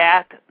 the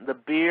cat, the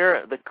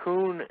bear, the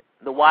coon,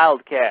 the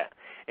wildcat,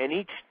 and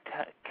each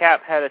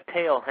cap had a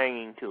tail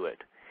hanging to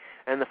it.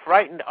 And the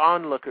frightened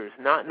onlookers,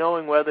 not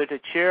knowing whether to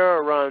cheer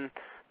or run,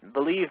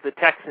 believed the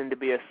Texan to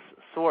be a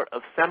sort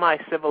of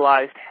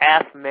semi-civilized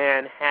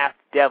half-man,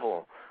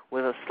 half-devil,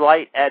 with a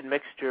slight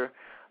admixture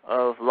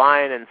of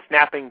lion and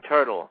snapping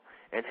turtle,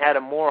 and had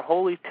a more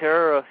holy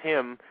terror of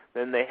him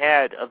than they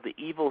had of the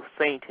evil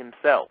saint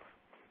himself.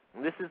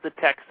 And this is the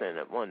Texan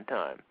at one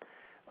time.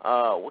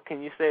 What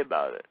can you say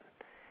about it?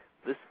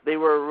 They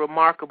were a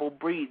remarkable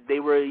breed. They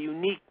were a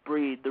unique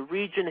breed. The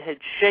region had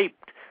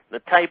shaped the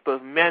type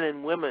of men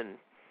and women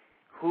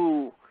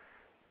who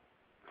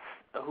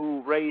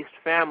raised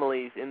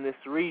families in this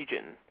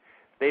region.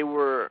 They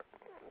were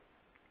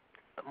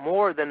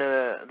more than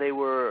they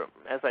were,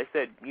 as I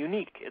said,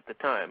 unique at the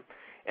time.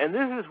 And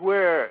this is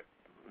where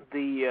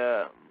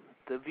the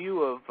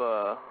view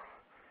of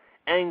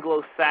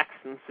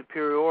Anglo-Saxon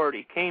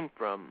superiority came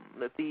from,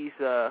 that these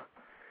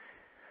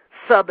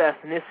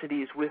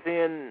sub-ethnicities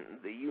within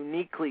the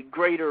uniquely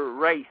greater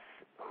race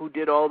who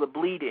did all the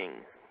bleeding,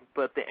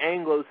 but the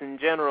Anglos in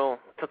general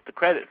took the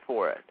credit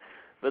for it.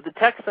 But the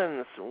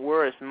Texans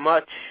were as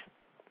much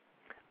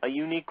a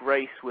unique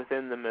race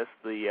within them as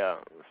the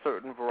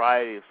certain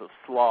varieties of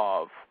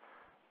Slav,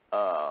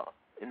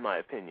 in my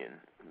opinion.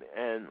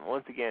 And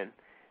once again,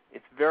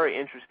 it's very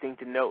interesting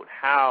to note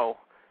how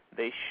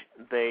they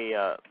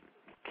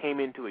came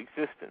into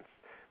existence,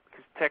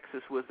 because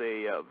Texas was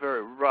a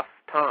very rough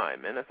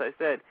time. And as I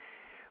said,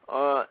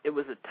 it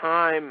was a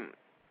time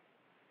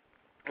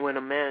when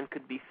a man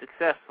could be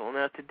successful.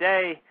 Now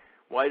today,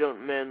 why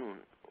don't men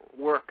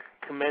work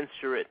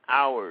commensurate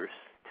hours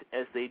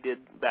as they did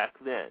back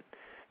then?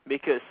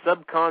 Because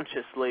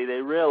subconsciously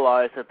they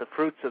realize that the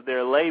fruits of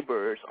their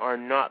labors are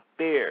not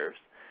theirs.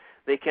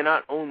 They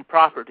cannot own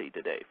property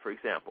today, for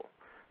example.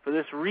 For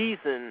this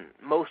reason,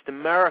 most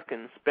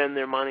Americans spend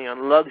their money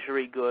on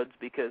luxury goods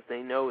because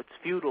they know it's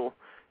futile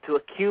to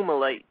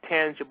accumulate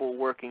tangible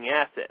working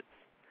assets.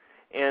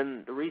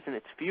 And the reason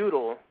it's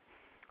futile,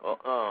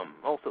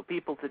 also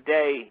people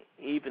today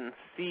even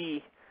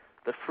see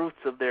the fruits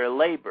of their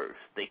labors.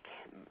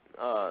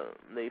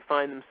 They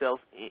find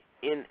themselves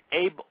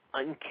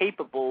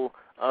incapable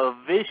of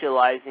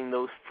visualizing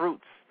those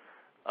fruits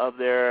of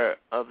their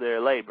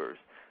labors,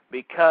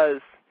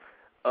 because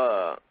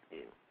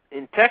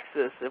in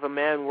Texas, if a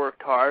man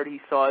worked hard, he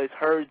saw his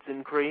herds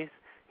increase,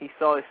 he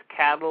saw his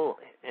cattle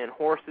and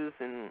horses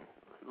and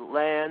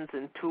lands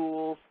and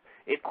tools,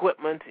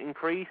 equipment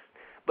increase.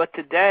 But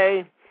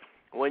today,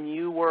 when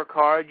you work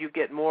hard, you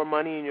get more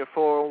money in your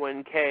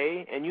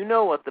 401k, and you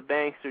know what the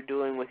banks are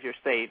doing with your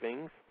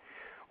savings.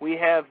 We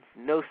have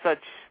no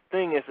such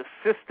thing as a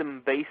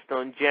system based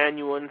on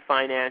genuine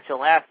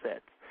financial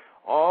assets.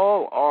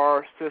 All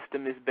our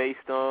system is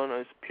based on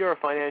is pure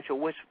financial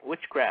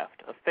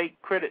witchcraft, a fake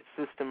credit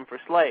system for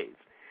slaves.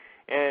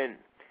 And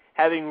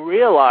having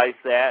realized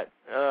that,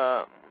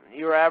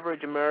 your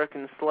average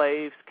American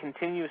slave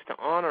continues to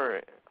honor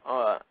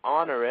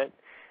it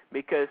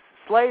because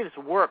slaves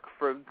work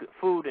for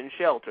food and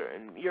shelter.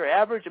 And your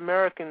average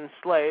American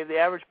slave, the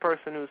average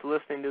person who's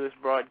listening to this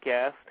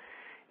broadcast,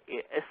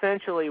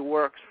 essentially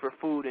works for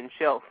food and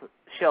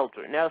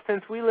shelter. Now,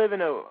 since we live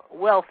in a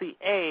wealthy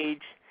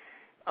age,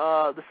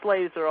 the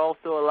slaves are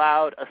also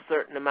allowed a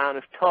certain amount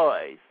of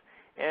toys.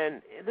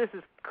 And this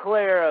is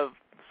clear of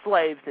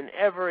slaves in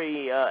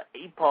every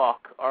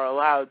epoch are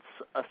allowed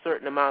a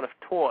certain amount of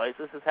toys.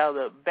 This is how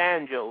the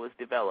banjo was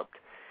developed,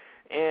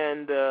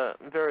 and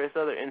various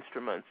other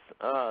instruments.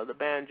 The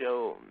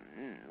banjo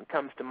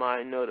comes to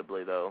mind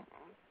notably, though.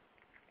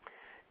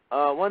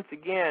 Once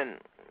again,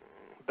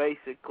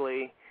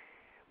 basically,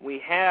 we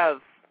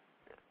have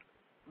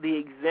the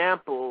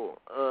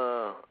example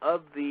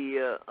of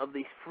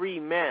these free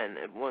men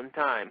at one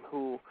time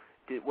who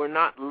were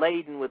not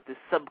laden with this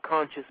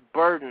subconscious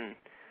burden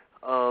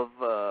of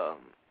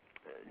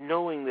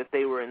knowing that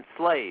they were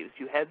enslaved.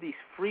 You had these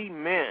free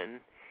men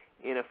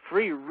in a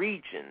free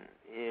region,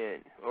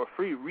 or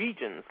free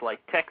regions like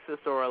Texas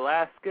or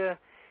Alaska,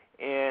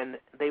 and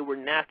they were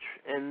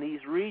and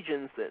these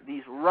regions,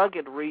 these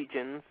rugged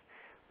regions,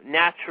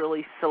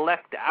 naturally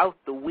select out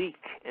the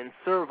weak and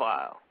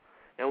servile.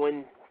 And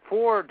when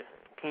Ford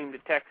came to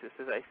Texas,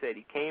 as I said,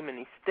 he came and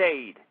he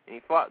stayed, and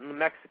he fought in the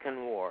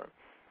Mexican War.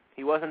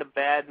 He wasn't a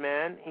bad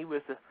man. He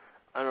was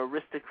an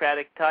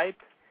aristocratic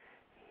type.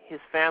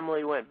 His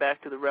family went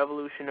back to the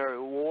Revolutionary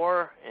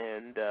War,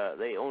 and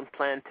they owned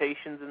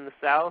plantations in the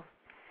South.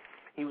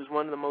 He was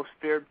one of the most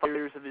feared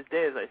fighters of his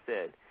day, as I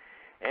said.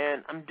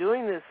 And I'm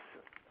doing this,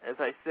 as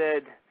I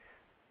said,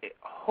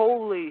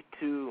 wholly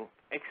to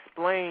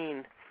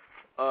explain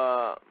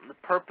the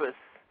purpose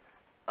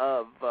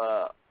of,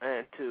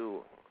 and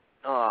to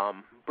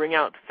bring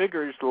out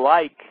figures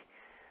like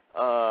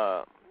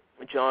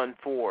John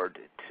Ford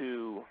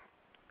to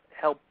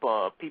help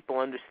people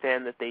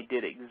understand that they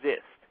did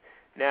exist.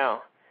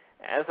 Now,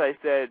 as I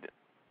said,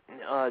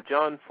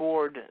 John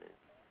Ford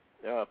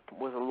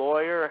was a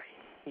lawyer.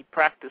 He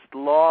practiced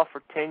law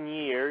for 10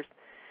 years.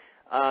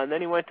 And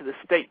then he went to the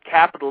state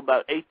capitol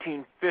about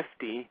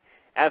 1850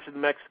 after the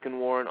Mexican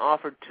War and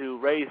offered to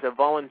raise a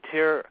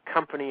volunteer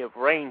company of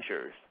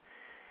rangers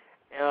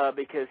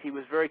because he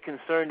was very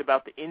concerned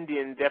about the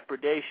Indian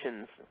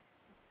depredations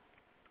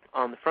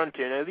on the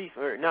frontier. Now, these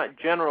were not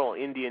general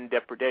Indian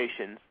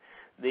depredations.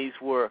 These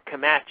were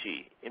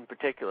Comanche in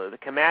particular. The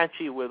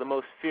Comanche were the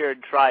most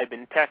feared tribe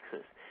in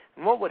Texas.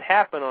 And what would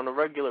happen on a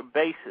regular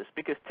basis,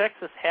 because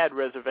Texas had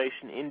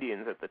reservation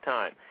Indians at the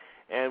time,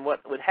 and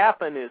what would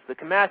happen is the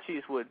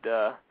Comanches would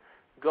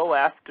go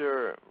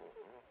after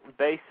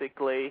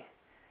basically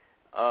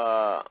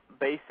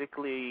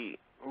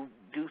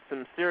do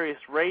some serious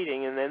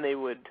raiding, and then they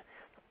would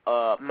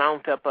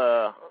mount up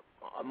a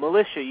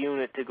militia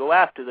unit to go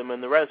after them,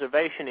 and the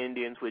reservation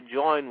Indians would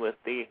join with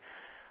the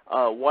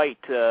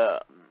white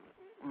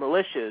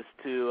militias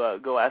to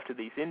go after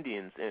these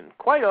Indians. And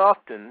quite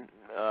often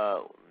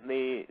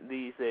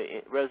these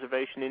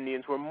reservation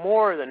Indians were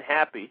more than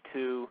happy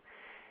to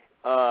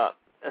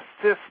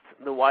assist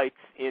the whites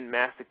in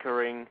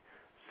massacring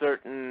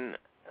certain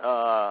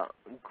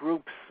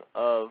groups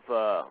of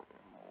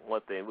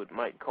what they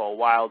might call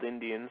wild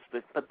Indians.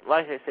 But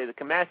like I say, the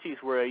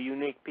Comanches were a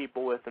unique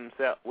people within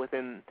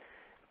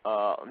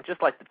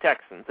just like the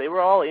Texans. They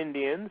were all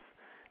Indians,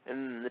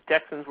 and the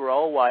Texans were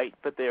all white,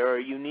 but they are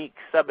unique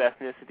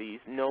sub-ethnicities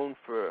known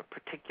for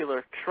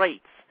particular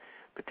traits,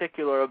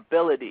 particular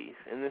abilities,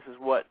 and this is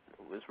what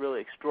was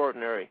really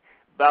extraordinary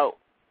about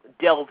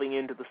delving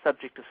into the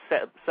subject of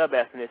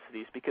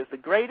sub-ethnicities, because the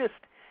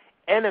greatest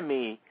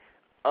enemy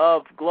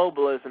of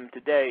globalism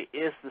today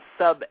is the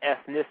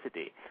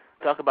sub-ethnicity.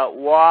 We talk about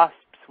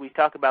WASPs, we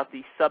talk about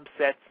these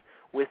subsets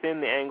within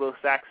the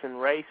Anglo-Saxon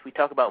race, we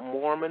talk about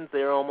Mormons.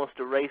 They're almost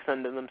a race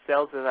unto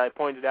themselves, as I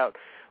pointed out.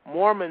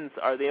 Mormons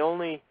are the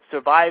only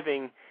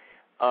surviving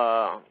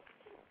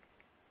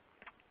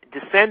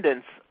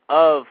descendants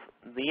of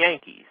the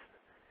Yankees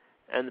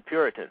and the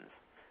Puritans.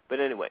 But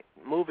anyway,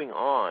 moving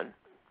on,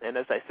 and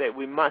as I say,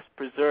 we must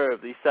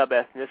preserve these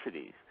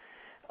sub-ethnicities.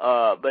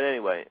 But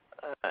anyway,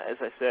 as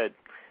I said,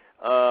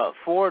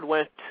 Ford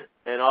went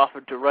and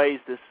offered to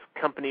raise this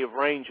company of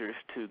rangers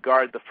to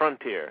guard the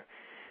frontier,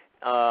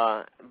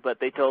 but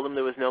they told him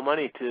there was no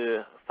money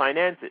to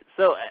finance it.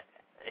 So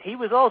he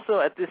was also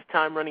at this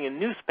time running a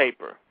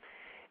newspaper,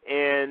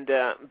 and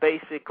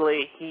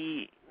basically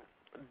he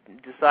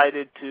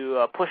decided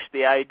to push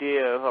the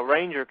idea of a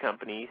ranger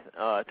company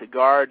to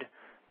guard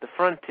the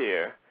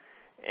frontier,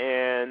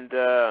 and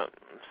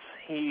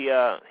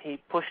he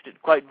pushed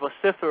it quite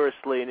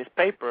vociferously in his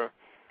paper,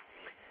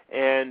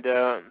 and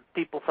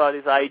people thought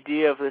his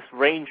idea of this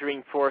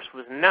rangering force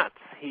was nuts.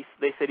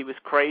 They said he was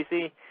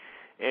crazy,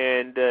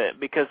 and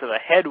because of a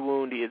head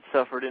wound he had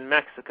suffered in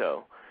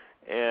Mexico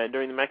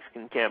during the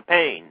Mexican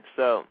campaign.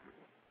 So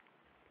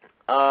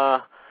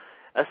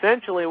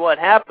essentially what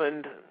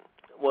happened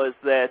was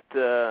that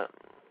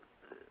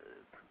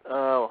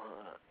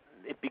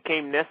it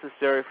became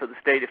necessary for the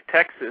state of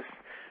Texas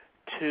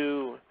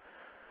to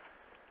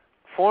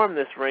form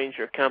this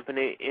ranger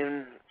company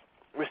in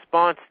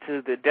response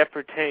to the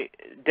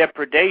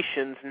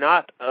depredations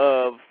not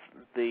of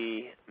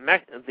the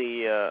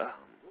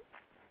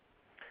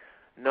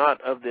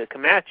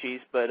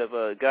Comanches, but of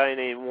a guy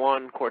named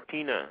Juan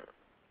Cortina,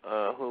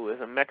 who was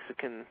a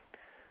Mexican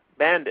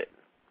bandit.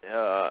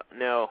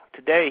 Now,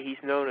 today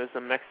he's known as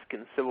a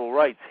Mexican civil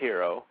rights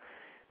hero,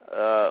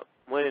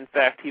 when in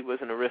fact he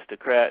was an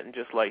aristocrat and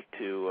just liked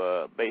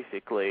to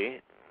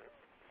basically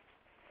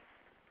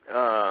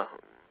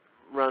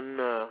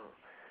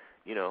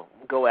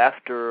go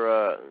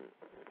after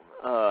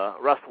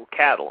rustle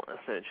cattle,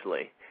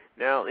 essentially.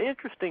 Now, the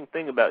interesting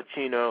thing about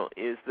Chino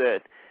is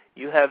that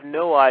you have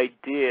no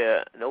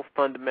idea, no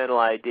fundamental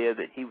idea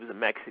that he was a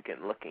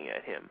Mexican looking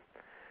at him.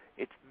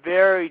 it's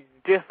very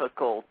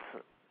difficult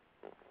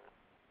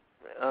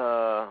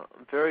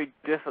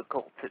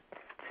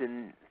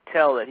to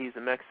tell that he's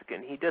a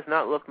Mexican. He does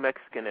not look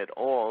Mexican at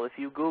all. If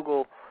you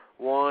Google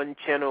Juan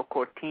Cheno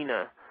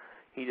Cortina,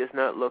 he does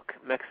not look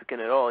Mexican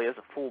at all. He has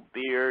a full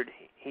beard.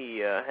 He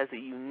has a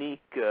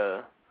unique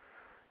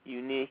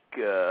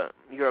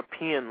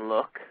European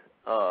look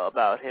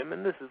about him,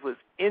 and this was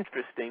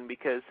interesting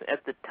because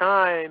at the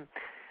time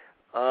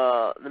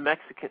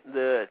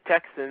the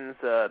Texans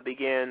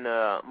began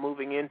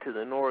moving into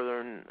the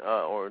northern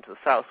or to the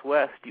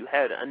southwest. You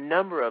had a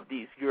number of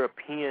these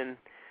European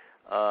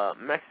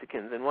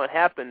Mexicans, and what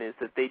happened is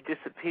that they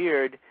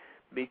disappeared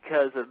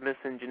because of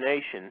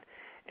miscegenation.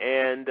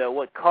 And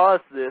what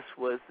caused this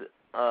was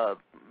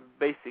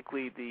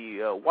basically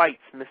the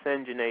whites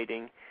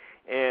miscegenating,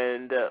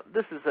 and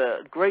this is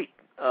a great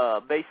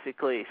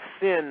basically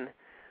sin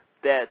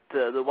that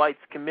the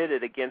whites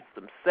committed against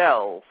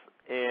themselves.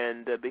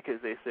 And because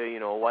they say,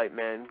 a white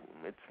man,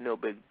 it's no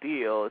big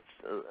deal. It's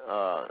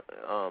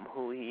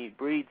who he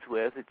breeds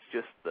with. It's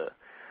just the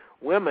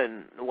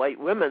women, the white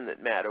women,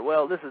 that matter.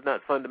 Well, this is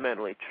not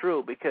fundamentally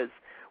true, because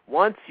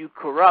once you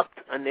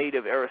corrupt a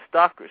native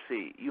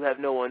aristocracy, you have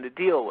no one to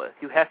deal with.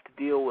 You have to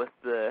deal with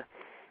the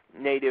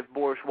native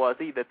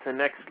bourgeoisie that's the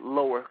next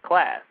lower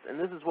class. And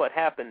this is what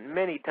happened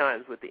many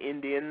times with the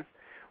Indians,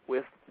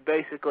 with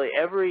basically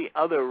every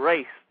other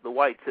race the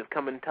whites have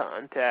come in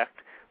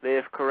contact. They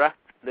have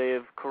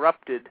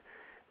corrupted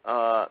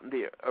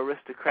the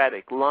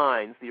aristocratic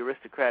lines, the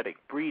aristocratic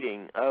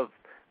breeding of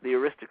the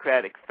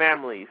aristocratic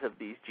families of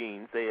these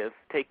genes. They have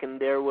taken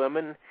their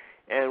women,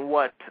 and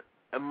what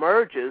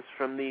emerges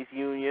from these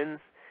unions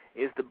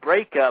is the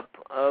breakup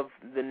of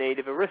the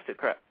native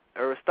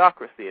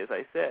aristocracy, as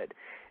I said.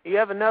 You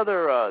have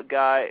another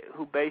guy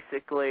who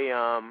basically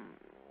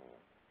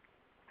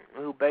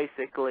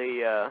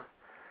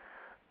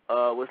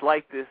was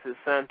like this is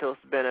Santos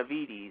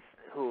Benavides,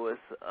 who was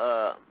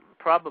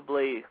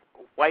probably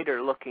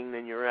whiter looking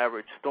than your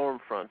average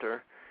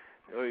Stormfronter,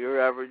 or your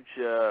average,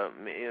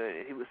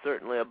 he was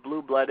certainly a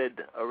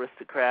blue-blooded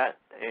aristocrat,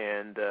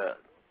 and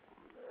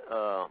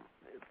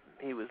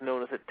he was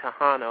known as a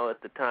Tejano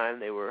at the time.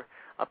 They were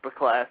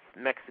upper-class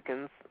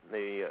Mexicans,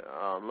 they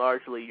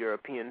largely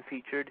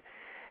European-featured,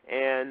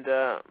 and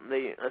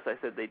they, as I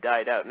said, they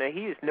died out. Now,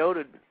 he is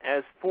noted,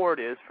 as Ford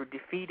is, for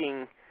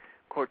defeating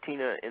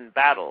Cortina in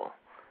battle,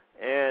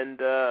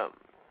 and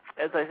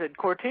as I said,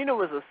 Cortina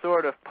was a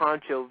sort of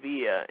Pancho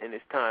Villa in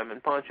his time,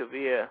 and Pancho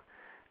Villa,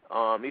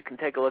 you can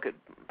take a look at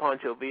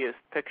Pancho Villa's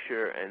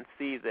picture and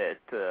see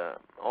that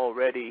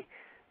already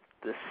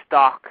the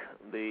stock,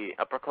 the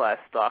upper-class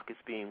stock, is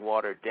being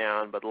watered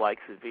down by the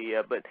likes of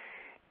Villa. But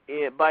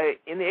in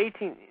the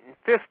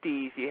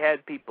 1850s, you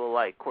had people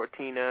like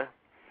Cortina,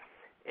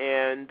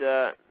 and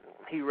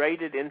he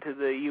raided into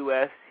the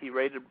U.S., he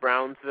raided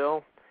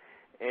Brownsville,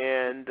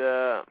 and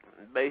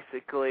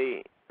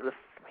basically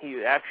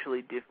he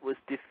actually was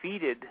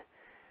defeated.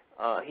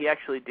 He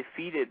actually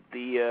defeated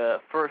the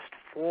first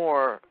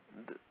four,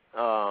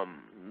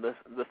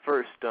 the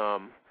first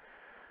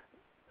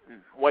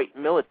white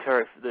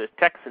military, the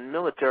Texan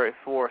military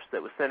force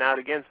that was sent out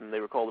against him. They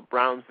were called the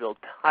Brownsville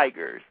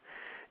Tigers.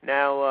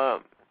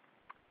 Now,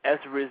 as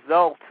a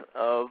result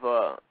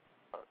of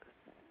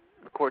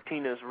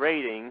Cortina's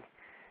raiding,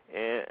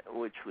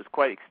 which was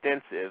quite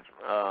extensive,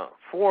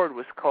 Ford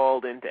was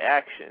called into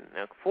action.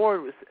 Now,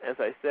 Ford was, as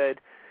I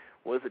said,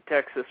 was a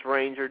Texas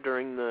Ranger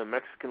during the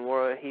Mexican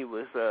War. He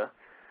was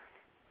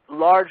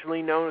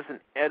largely known as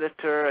an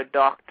editor, a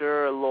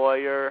doctor, a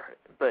lawyer,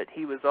 but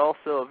he was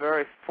also a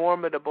very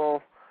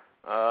formidable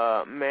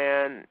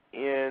man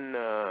in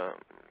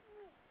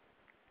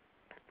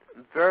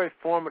very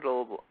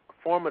formidable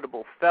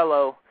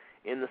fellow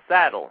in the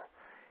saddle.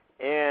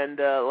 And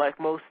like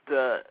most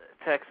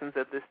Texans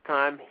at this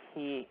time,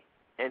 he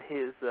and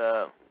his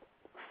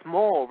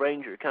small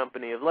ranger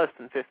company of less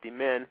than 50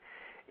 men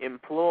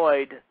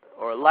employed,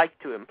 or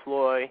liked to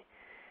employ,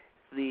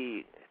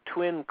 the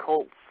twin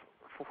Colts,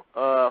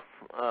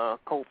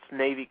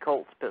 Navy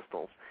Colts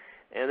pistols.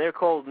 And they're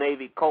called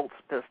Navy Colts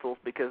pistols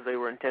because they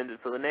were intended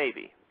for the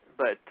Navy.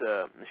 But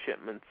the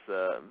shipments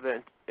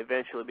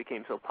eventually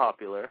became so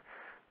popular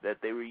that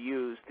they were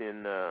used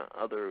in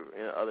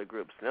other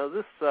groups. Now,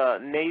 this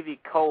Navy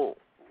Colt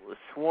was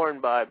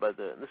sworn by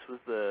this was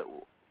the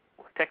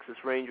Texas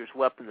Rangers'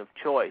 weapon of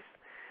choice.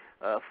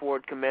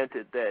 Ford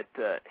commented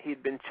that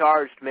he'd been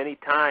charged many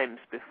times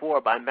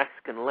before by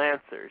Mexican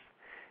lancers,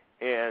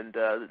 and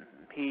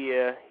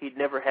he'd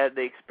never had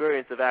the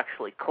experience of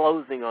actually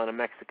closing on a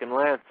Mexican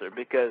lancer,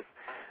 because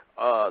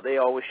they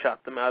always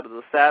shot them out of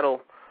the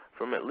saddle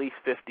from at least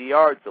 50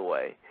 yards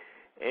away.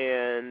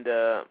 And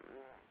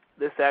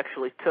this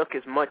actually took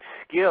as much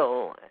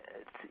skill,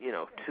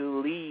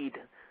 to lead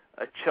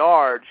a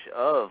charge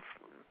of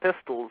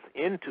pistols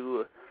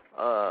into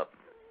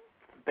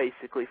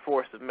basically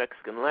force of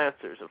Mexican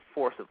lancers, a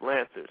force of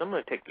lancers. I'm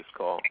going to take this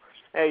call.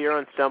 Hey, you're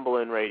on Stumble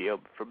In Radio,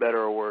 for better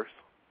or worse.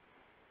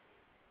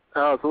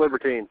 Oh, it's a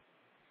libertine.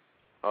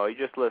 Oh, you're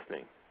just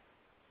listening.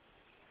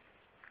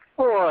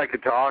 Well, I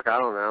could talk. I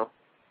don't know.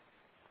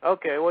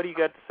 Okay, what do you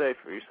got to say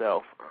for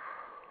yourself?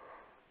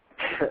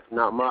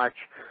 Not much.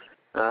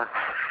 How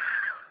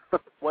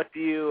do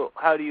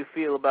you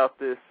feel about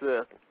this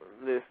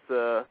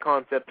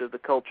concept of the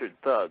cultured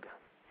thug?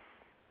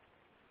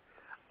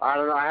 I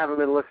don't know. I haven't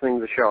been listening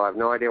to the show. I have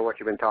no idea what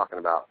you've been talking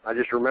about. I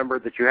just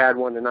remembered that you had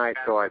one tonight,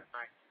 so I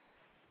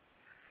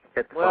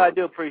hit the phone. Well, I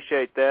do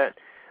appreciate that.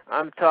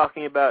 I'm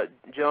talking about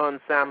John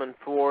Salmon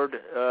Ford,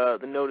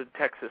 the noted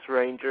Texas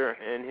Ranger,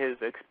 and his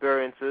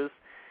experiences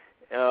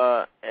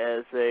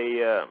as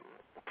a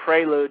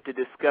prelude to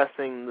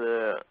discussing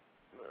the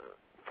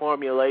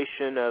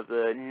formulation of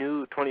the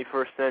new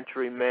 21st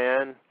century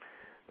man.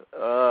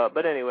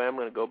 But anyway, I'm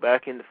going to go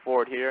back into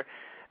Ford here.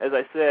 As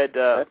I said,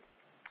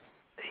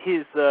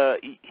 his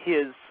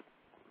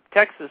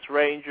Texas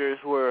Rangers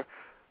were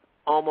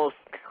almost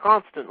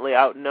constantly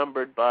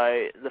outnumbered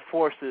by the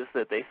forces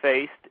that they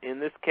faced. In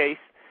this case,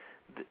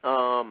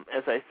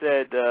 as I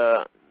said,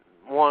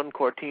 Juan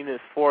Cortina's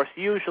force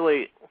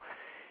usually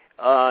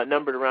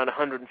numbered around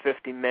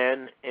 150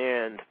 men,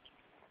 and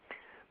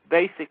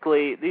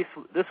basically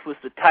this was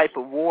the type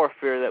of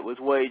warfare that was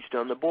waged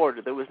on the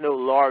border. There was no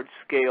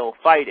large-scale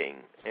fighting,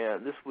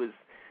 and this was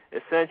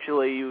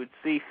essentially, you would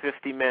see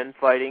 50 men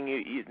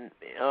fighting.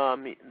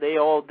 They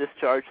all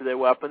discharged their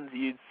weapons.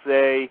 You'd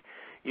say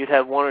you'd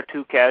have 1 or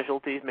 2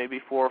 casualties, maybe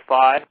 4 or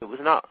 5. It was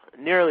not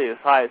nearly as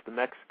high as the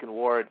Mexican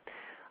War.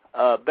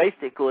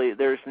 Basically,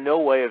 there's no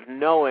way of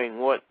knowing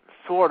what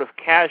sort of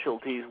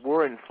casualties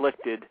were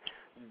inflicted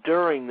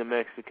during the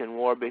Mexican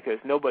War because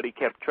nobody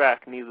kept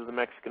track, neither the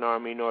Mexican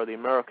Army nor the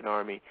American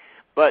Army.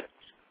 But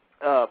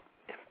during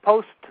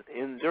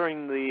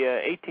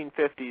the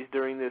 1850s,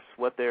 during this,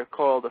 what they're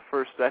called the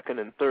First, Second,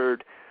 and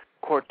Third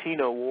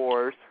Cortina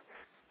Wars,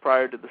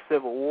 prior to the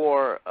Civil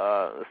War,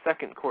 the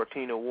Second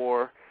Cortina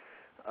War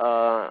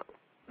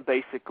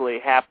basically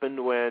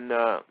happened when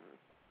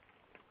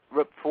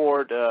Rip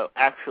Ford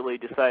actually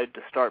decided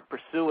to start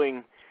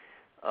pursuing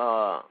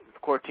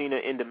Cortina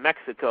into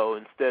Mexico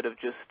instead of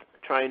just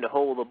trying to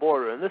hold the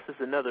border. And this is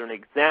an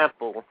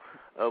example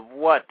of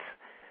what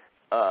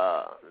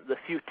the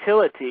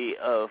futility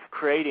of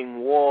creating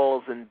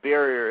walls and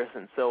barriers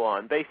and so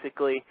on.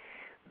 Basically,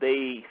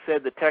 they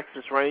said the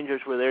Texas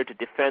Rangers were there to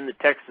defend the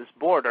Texas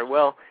border.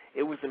 Well,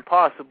 it was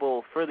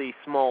impossible for these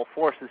small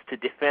forces to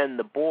defend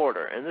the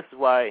border, and this is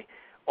why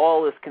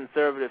all this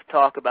conservative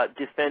talk about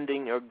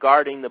defending or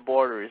guarding the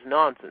border is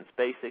nonsense.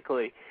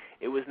 Basically,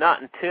 it was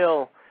not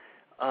until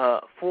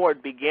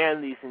Ford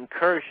began these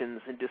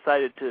incursions and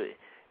decided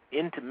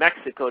into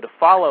Mexico to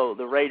follow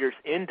the raiders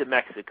into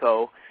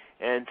Mexico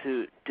and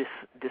to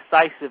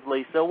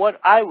decisively. So what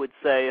I would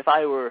say if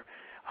I were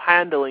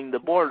handling the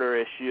border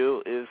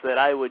issue is that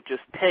I would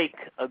just take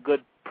a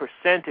good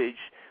percentage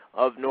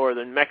of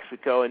northern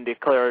Mexico and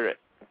declare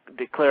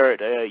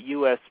it a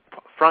U.S.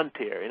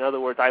 frontier. In other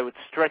words, I would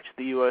stretch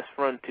the U.S.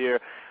 frontier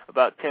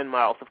about 10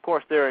 miles. Of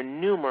course, there are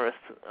numerous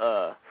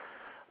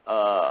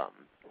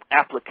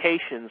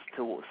applications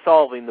to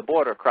solving the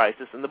border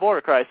crisis, and the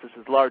border crisis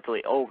is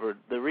largely over.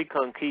 The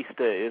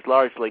Reconquista is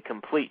largely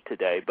complete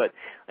today, but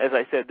as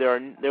I said,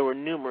 there were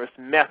numerous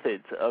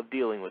methods of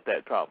dealing with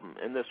that problem,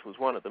 and this was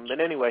one of them. But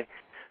anyway,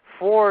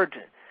 Ford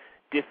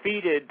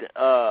defeated...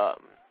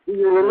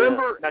 you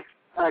remember...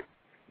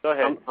 go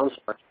ahead. I'm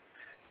sorry.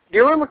 Do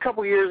you remember a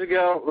couple years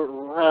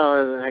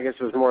ago, I guess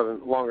it was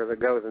longer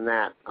ago than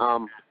that,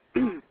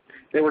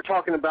 they were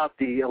talking about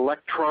the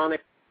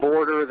electronic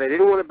border. They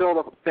didn't want to build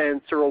a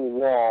fence or a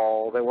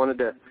wall. They wanted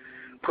to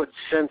put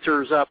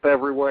sensors up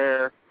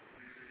everywhere.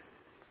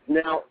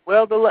 Now,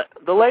 well,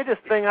 the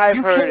latest thing I've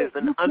heard is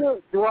you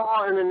can't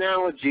draw an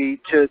analogy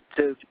to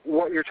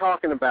what you're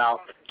talking about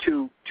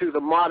to the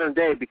modern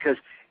day, because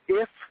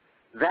if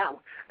an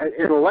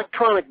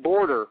electronic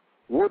border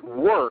would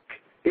work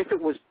if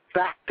it was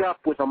backed up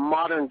with a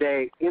modern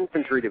day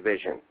infantry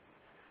division.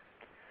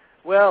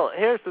 Well,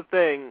 here's the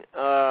thing.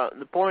 My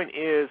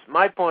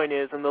point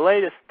is, and the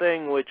latest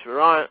thing which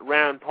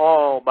Rand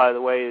Paul, by the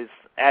way, is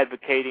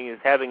advocating is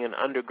having an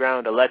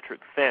underground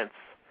electric fence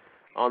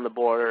on the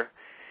border.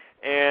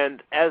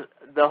 And as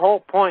the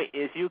whole point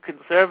is, you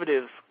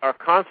conservatives are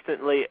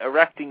constantly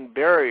erecting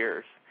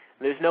barriers.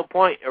 There's no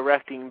point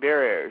erecting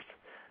barriers.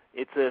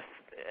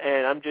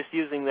 And I'm just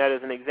using that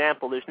as an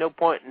example. There's no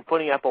point in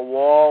putting up a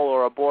wall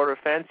or a border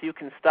fence. You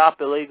can stop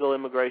illegal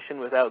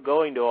immigration without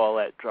going to all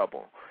that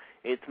trouble.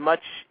 It's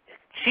much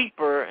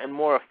cheaper and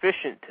more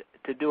efficient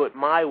to do it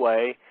my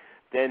way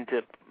than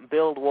to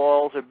build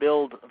walls or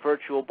build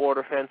virtual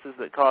border fences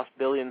that cost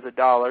billions of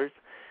dollars.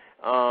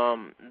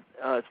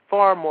 It's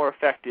far more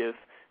effective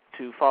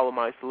to follow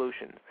my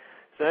solution.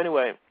 So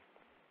anyway,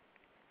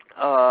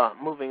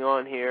 moving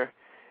on here,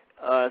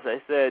 as I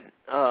said,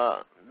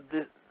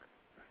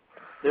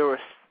 there were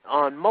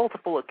on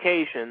multiple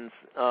occasions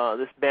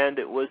this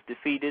bandit was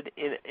defeated.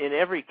 In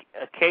every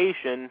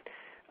occasion,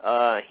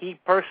 he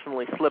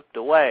personally slipped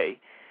away,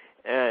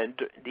 and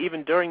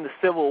even during the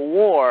Civil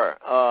War,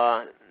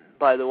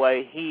 by the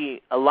way,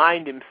 he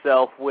aligned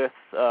himself with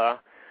the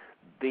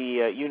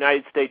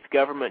United States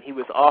government. He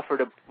was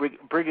offered a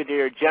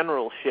brigadier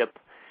generalship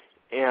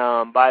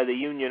by the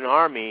Union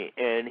Army,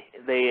 and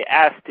they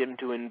asked him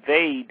to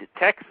invade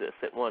Texas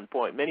at one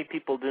point. Many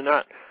people do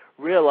not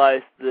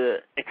realize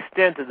the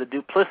extent of the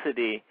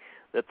duplicity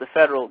that the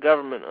federal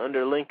government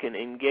under Lincoln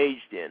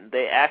engaged in.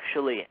 They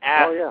actually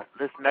asked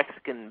this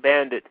Mexican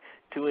bandit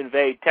to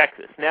invade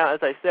Texas. Now, as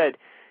I said,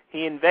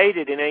 he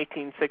invaded in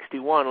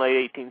 1861,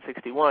 late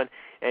 1861,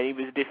 and he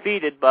was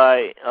defeated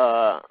by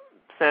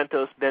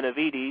Santos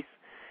Benavides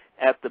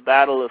at the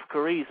Battle of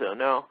Carrizo.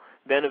 Now,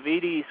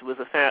 Benavides was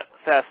a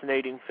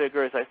fascinating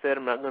figure. As I said,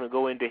 I'm not going to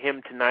go into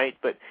him tonight,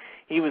 but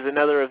he was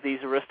another of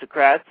these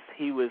aristocrats.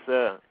 He was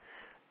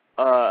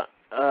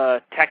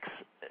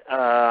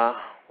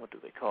what do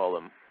they call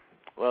him?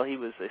 Well, he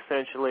was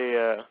essentially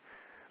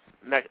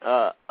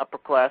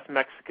upper-class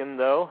Mexican,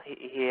 though.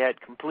 He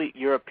had complete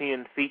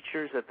European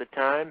features at the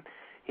time.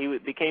 He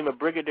became a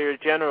brigadier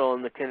general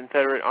in the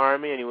Confederate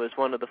Army, and he was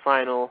one of the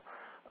final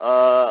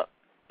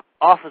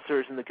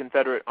officers in the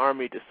Confederate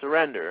Army to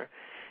surrender.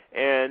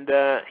 And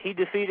he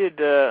defeated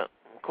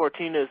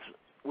Cortines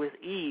with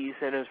ease,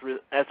 and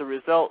as a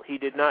result, he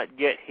did not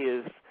get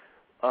his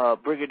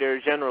brigadier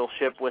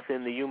generalship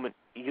within the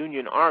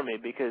Union Army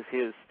because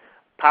his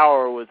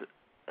power was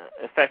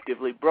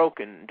effectively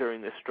broken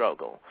during this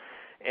struggle.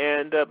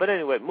 And but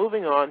anyway,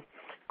 moving on,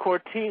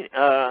 Ford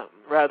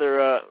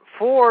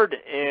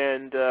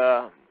and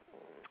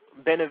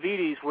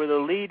Benavides were the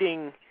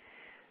leading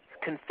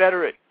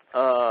Confederate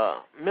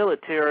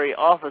military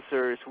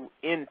officers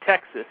in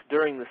Texas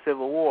during the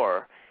Civil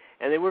War,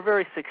 and they were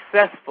very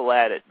successful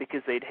at it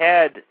because they'd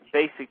had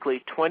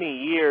basically 20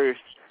 years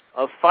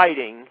of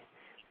fighting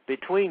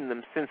between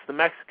them since the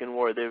Mexican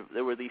War.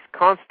 There were these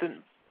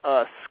constant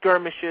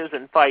skirmishes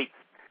and fights,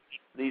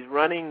 these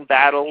running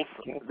battles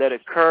that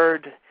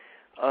occurred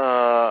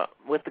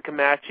with the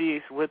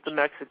Comanches, with the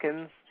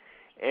Mexicans,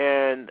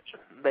 and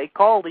they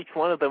called each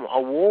one of them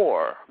a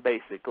war,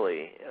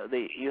 basically.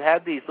 You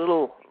had these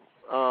little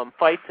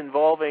fights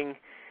involving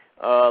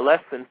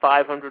less than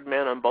 500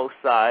 men on both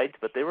sides,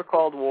 but they were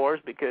called wars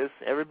because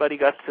everybody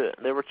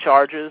there were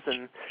charges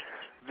and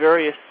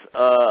various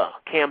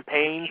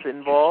campaigns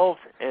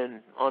involved,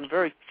 and on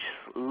very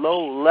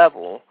low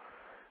level.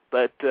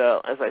 But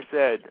as I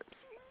said,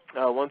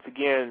 once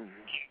again,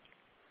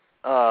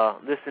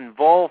 this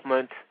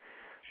involvement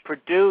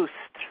produced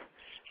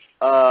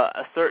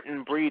a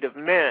certain breed of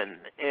men,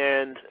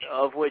 and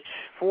of which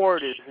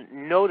Ford is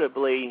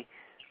notably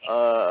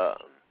a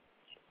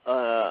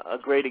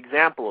great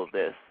example of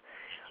this.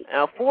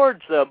 Now,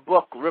 Ford's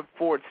book, Rip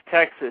Ford's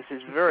Texas,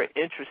 is a very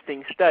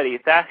interesting study.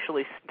 It's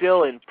actually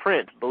still in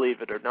print,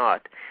 believe it or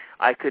not.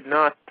 I could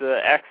not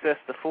access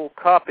the full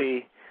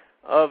copy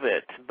of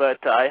it,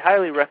 but I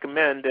highly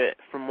recommend it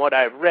from what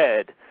I've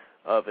read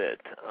of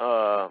it.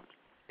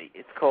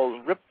 It's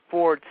called Rip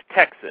Ford's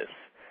Texas,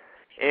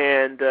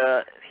 and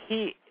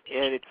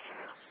it's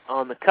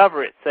on the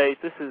cover. It says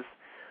this is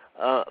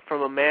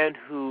from a man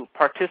who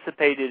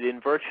participated in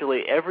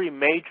virtually every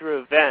major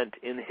event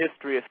in the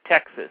history of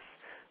Texas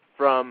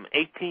from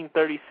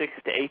 1836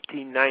 to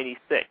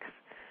 1896.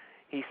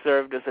 He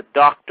served as a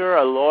doctor,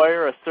 a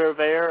lawyer, a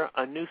surveyor,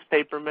 a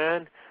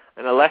newspaperman,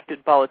 an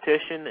elected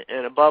politician,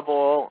 and above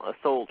all, a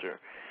soldier.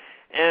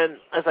 And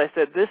as I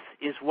said, this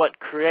is what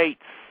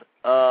creates,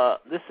 of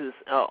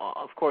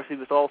course, he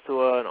was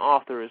also an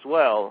author as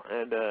well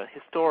and a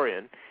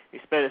historian. He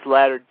spent his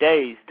latter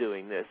days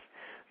doing this.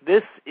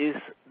 This is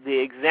the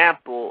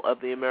example of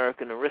the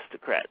American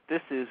aristocrat.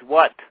 This is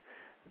what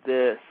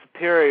the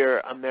superior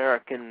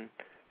American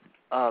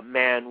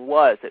man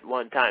was at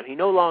one time. He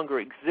no longer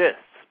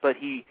exists, but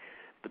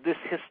this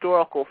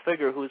historical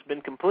figure who's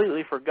been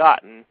completely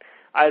forgotten.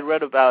 I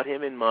read about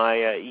him in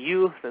my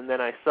youth, and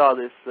then I saw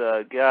this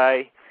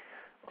guy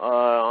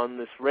on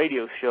this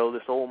radio show,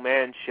 this old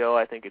man show,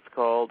 I think it's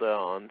called,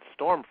 on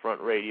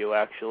Stormfront Radio,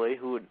 actually,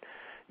 who had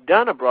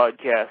done a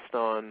broadcast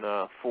on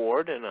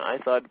Ford, and I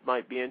thought it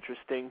might be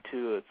interesting,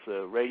 too. It's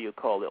a radio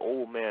called the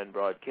Old Man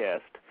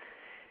Broadcast.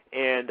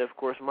 And, of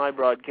course, my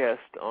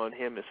broadcast on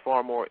him is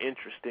far more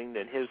interesting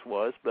than his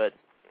was, but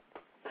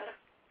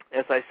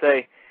as I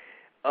say,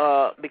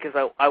 because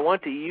I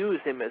want to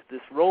use him as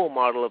this role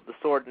model of the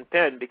sword and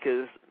pen,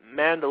 because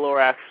Mandalore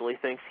actually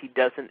thinks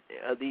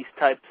these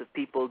types of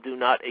people do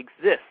not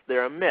exist.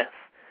 They're a myth.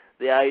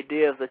 The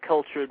idea of the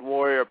cultured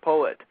warrior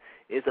poet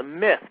is a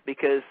myth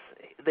because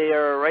they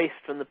are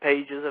erased from the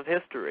pages of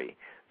history.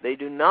 They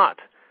do not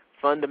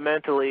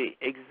fundamentally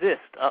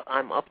exist.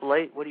 I'm up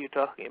late. What are you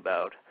talking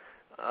about?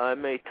 I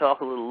may talk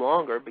a little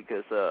longer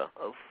because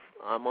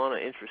I'm on an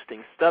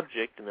interesting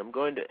subject, and I'm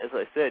going to, as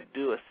I said,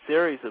 do a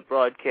series of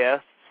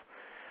broadcasts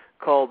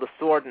called the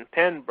Sword and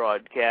Pen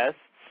broadcasts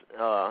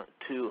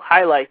to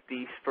highlight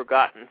these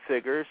forgotten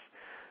figures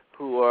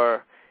who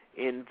are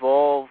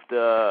involved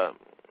in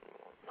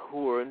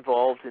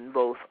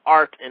both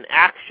art and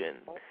action.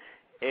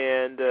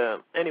 And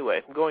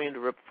anyway, going into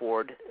Rip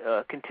Ford,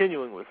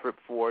 continuing with Rip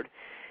Ford,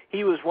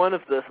 he was one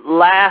of the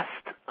last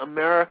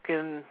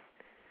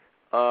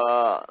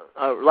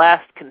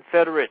last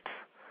Confederate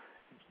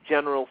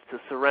generals to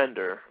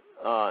surrender.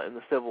 in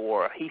the Civil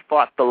War. He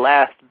fought the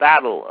last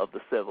battle of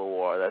the Civil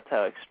War. That's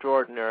how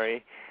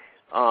extraordinary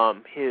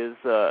his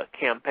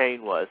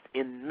campaign was.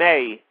 In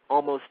May,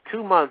 almost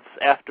 2 months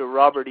after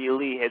Robert E.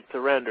 Lee had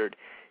surrendered,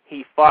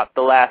 he fought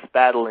the last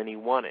battle and he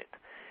won it.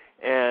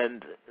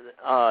 And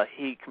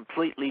he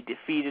completely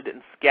defeated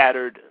and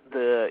scattered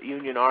the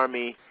Union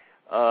Army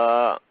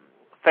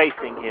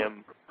facing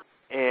him.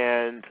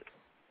 And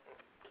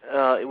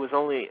it was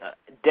only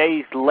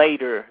days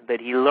later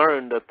that he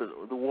learned that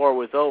the war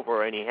was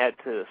over and he had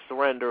to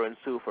surrender and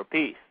sue for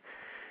peace.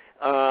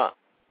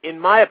 In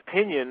my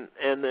opinion,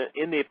 and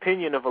in the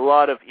opinion of a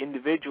lot of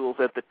individuals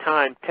at the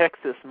time,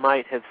 Texas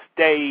might have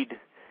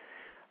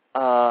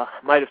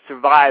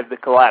survived the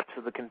collapse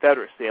of the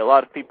Confederacy. A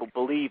lot of people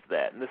believe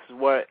that, and this is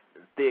where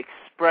the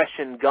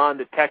expression "gone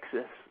to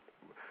Texas"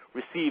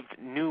 received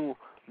new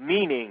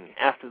meaning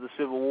after the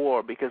Civil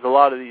War, because a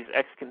lot of these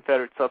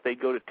ex-Confederates thought they'd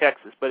go to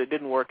Texas, but it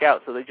didn't work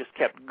out, so they just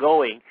kept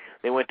going.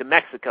 They went to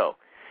Mexico.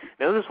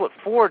 Now, this is what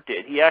Ford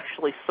did. He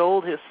actually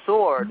sold his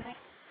sword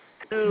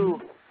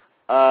to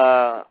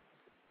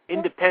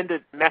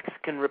independent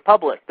Mexican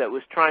republic that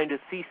was trying to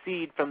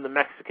secede from the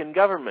Mexican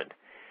government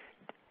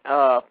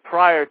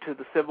prior to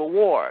the Civil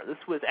War.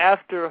 This was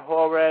after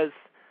Juarez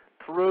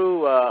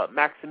threw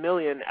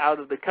Maximilian out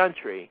of the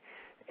country,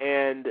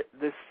 and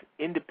this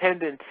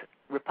independent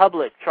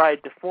republic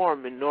tried to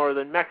form in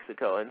northern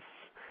Mexico, and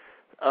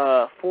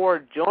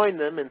Ford joined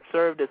them and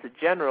served as a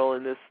general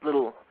in this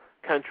little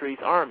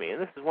country's army.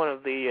 And this is one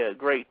of the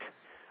great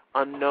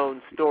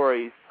unknown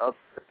stories of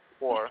the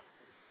war.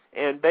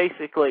 And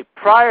basically,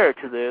 prior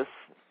to this,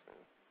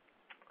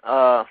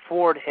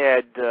 Ford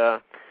had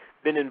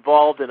been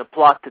involved in a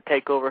plot to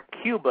take over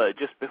Cuba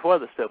just before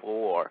the Civil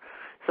War.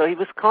 So he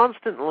was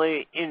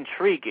constantly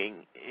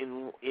intriguing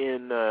in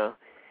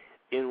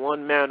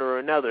one manner or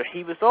another.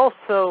 He was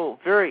also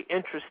very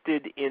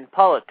interested in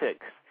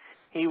politics.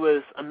 He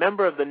was a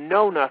member of the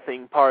Know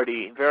Nothing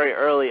Party very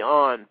early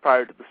on,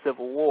 prior to the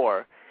Civil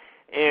War.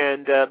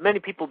 And many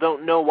people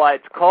don't know why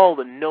it's called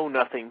the Know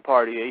Nothing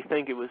Party. They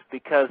think it was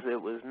because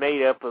it was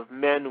made up of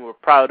men who were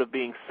proud of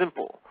being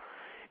simple.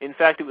 In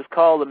fact, it was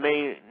called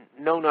the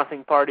Know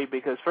Nothing Party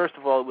because, first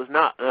of all, it was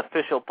not an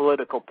official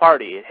political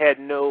party. It had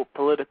no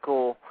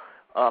political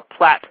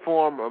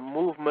platform or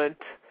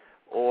movement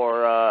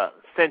or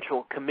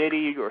central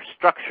committee or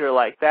structure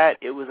like that.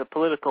 It was a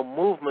political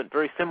movement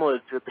very similar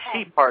to the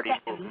Tea Party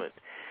movement.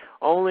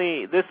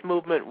 Only this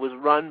movement was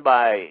run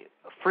by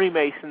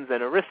Freemasons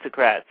and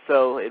aristocrats,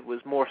 so it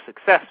was more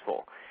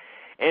successful.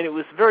 And it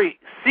was very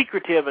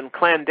secretive and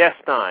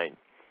clandestine.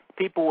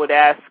 People would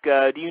ask,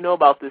 do you know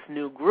about this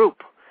new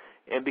group?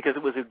 And because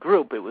it was a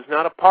group, it was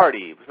not a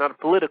party, it was not a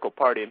political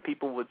party, and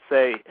people would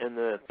say, and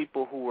the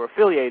people who were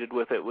affiliated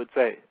with it would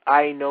say,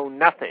 I know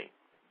nothing.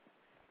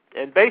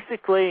 And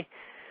basically,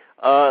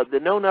 the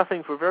Know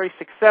Nothings were very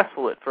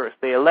successful at first.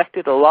 They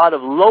elected a lot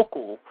of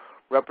local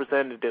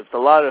representatives, a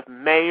lot of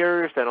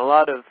mayors, and a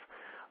lot of,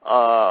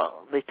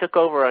 they took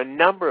over a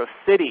number of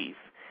cities,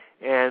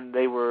 and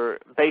they were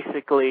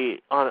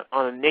basically on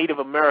a Native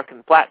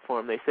American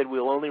platform. They said,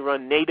 we'll only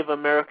run Native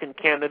American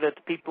candidates,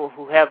 people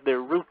who have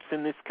their roots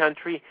in this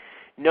country,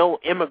 no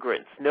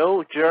immigrants,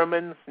 no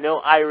Germans, no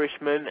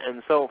Irishmen,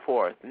 and so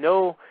forth,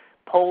 no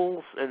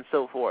Poles, and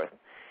so forth.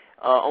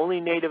 Only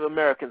Native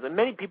Americans. And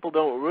many people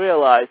don't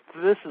realize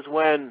this is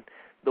when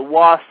the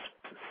WASP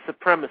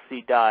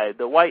supremacy died.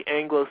 The white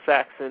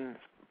Anglo-Saxon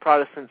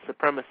Protestant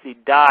supremacy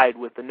died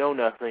with the Know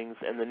Nothings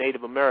and the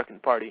Native American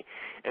Party.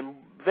 And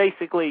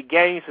basically,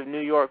 Gangs of New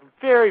York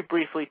very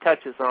briefly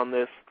touches on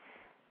this,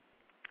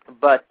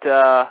 but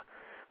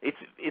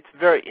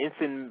it's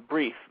in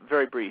brief,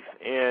 very brief.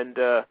 And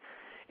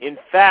in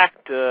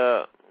fact,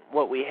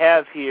 what we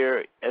have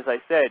here, as I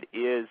said,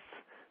 is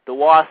the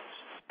WASP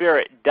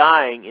spirit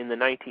dying in the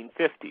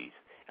 1950s.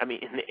 I mean,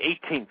 in the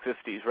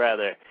 1850s,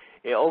 rather.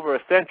 Over a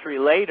century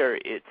later,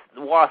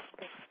 the WASP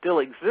still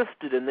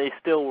existed and they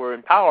still were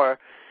in power,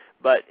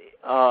 but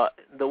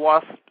the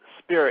WASP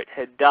spirit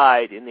had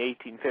died in the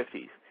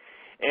 1850s.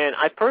 And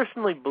I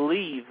personally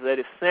believe that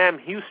if Sam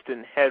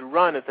Houston had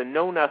run as a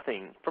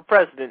know-nothing for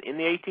president in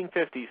the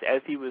 1850s,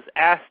 as he was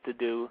asked to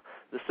do,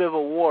 the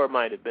Civil War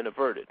might have been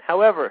averted.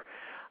 However,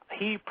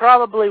 he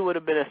probably would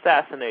have been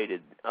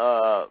assassinated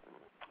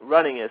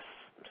running as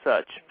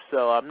such.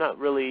 So I'm not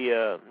really,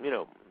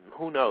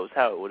 who knows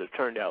how it would have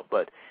turned out.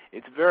 But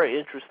it's very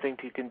interesting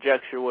to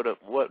conjecture what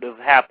would have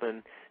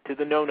happened to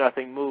the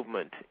Know-Nothing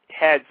movement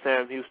had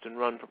Sam Houston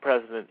run for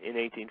president in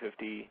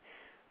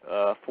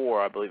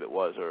 1854, I believe it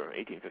was, or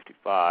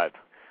 1855.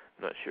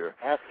 I'm not sure.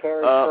 Ask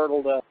Harry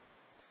Turtledove.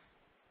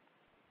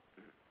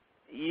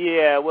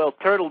 Yeah, well,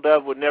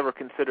 Turtledove would never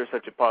consider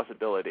such a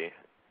possibility.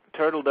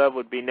 Turtledove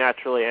would be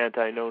naturally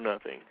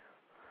anti-know-nothing.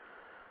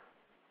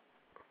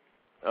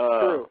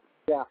 True.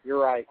 Yeah, you're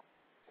right.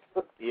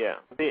 Yeah,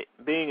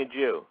 being a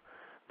Jew.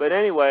 But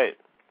anyway,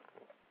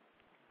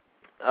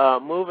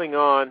 moving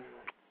on,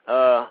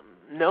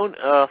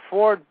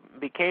 Ford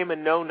became a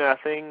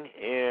know-nothing,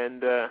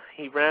 and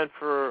he ran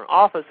for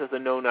office as a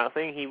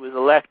know-nothing. He was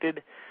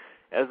elected,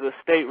 as a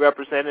state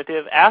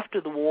representative.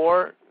 After the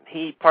war,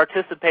 he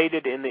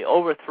participated in the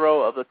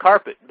overthrow of the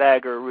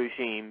carpetbagger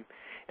regime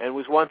and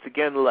was once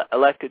again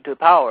elected to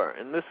power.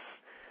 And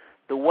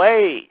the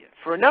way,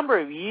 for a number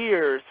of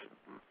years,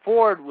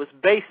 Ford was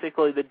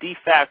basically the de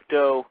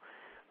facto,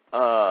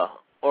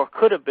 or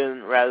could have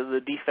been rather,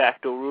 the de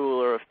facto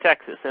ruler of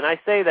Texas. And I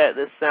say that,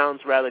 this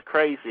sounds rather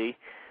crazy,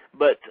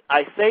 but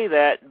I say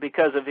that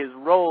because of his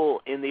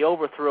role in the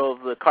overthrow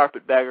of the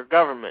carpetbagger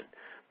government.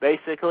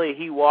 Basically,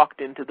 he walked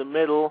into the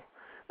middle.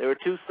 There were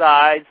two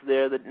sides.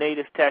 They're the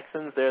native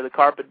Texans. They're the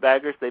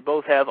carpetbaggers. They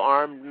both have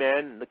armed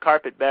men. The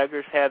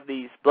carpetbaggers have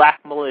these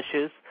black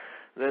militias.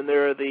 Then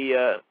there are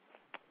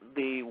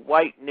the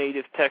white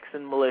native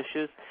Texan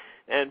militias.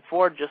 And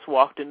Ford just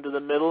walked into the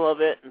middle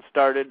of it and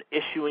started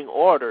issuing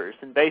orders.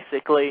 And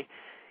basically,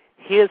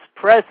 his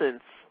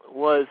presence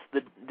was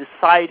the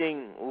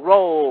deciding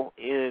role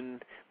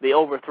in the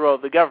overthrow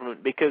of the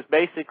government, because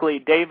basically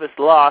Davis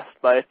lost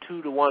by a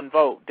 2-to-1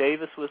 vote.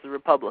 Davis was the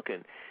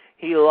Republican.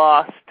 He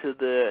lost to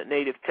the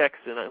native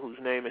Texan, whose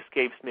name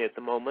escapes me at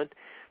the moment,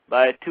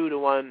 by a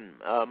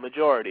 2-to-1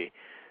 majority.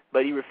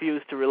 But he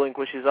refused to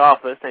relinquish his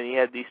office, and he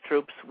had these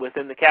troops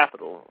within the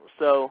Capitol.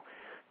 So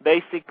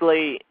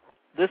basically,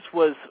 this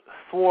was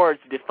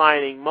Ford's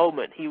defining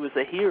moment. He was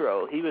a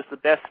hero. He was the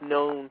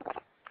best-known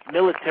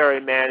military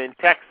man in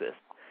Texas.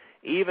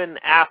 Even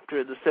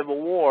after the Civil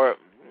War,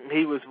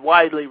 he was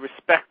widely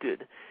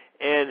respected,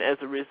 and as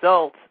a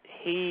result,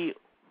 he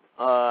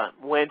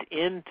went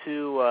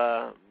into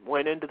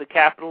the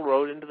Capitol,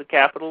 rode into the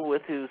Capitol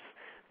with his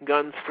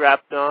gun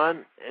strapped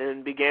on,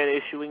 and began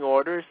issuing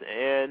orders.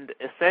 And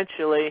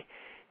essentially,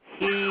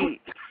 he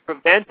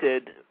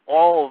prevented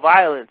all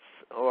violence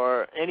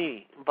or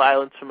any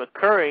violence from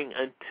occurring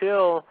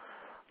until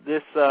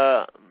this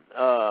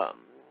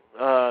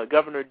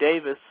Governor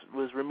Davis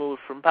was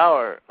removed from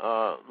power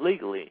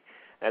legally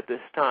at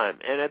this time.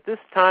 And at this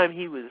time,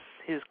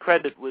 his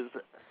credit was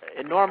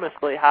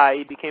enormously high.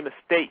 He became a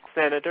state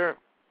senator.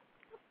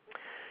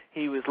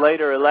 He was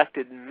later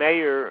elected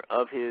mayor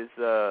of his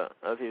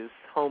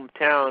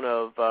hometown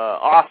of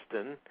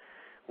Austin,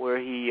 where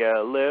he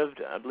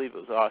lived. I believe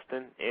it was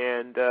Austin,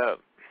 and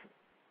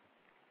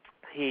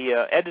he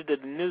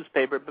edited a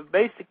newspaper. But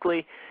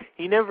basically,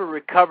 he never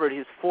recovered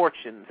his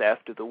fortunes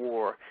after the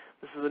war.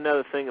 This is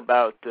another thing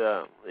about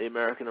the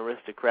American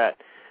aristocrat.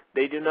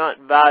 They do not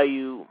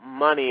value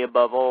money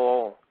above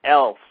all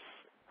else,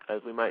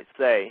 as we might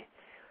say.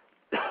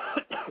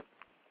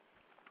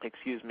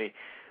 Excuse me.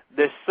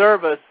 Their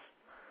service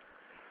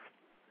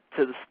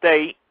to the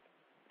state,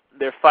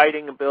 their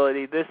fighting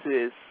ability. This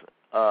is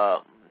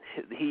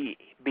he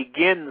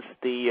begins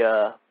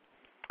the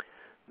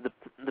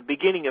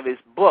beginning of his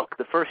book.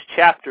 The first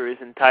chapter is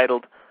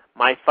entitled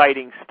 "My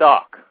Fighting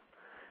Stock."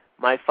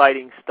 My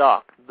fighting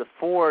stock. The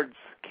Fords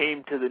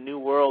came to the New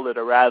World at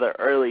a rather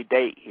early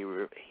date,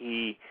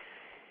 he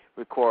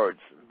records.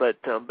 But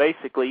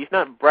basically, he's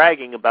not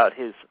bragging about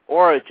his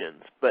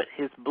origins, but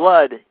his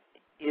blood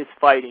is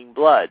fighting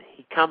blood.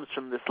 He comes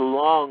from this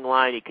long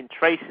line. He can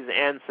trace his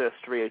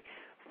ancestry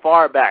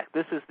far back.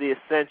 This is the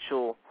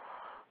essential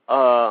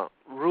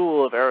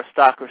rule of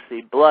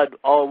aristocracy. Blood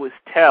always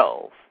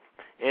tells.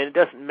 And it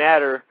doesn't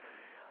matter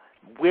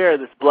where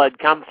this blood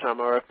comes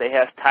from, or if they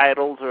have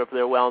titles, or if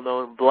they're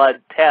well-known,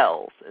 blood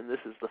tells. And this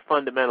is the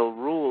fundamental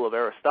rule of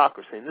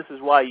aristocracy. And this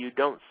is why you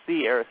don't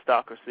see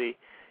aristocracy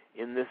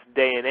in this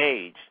day and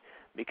age,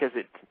 because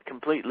it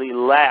completely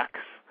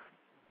lacks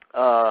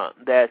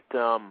that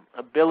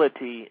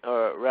ability,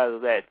 or rather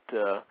that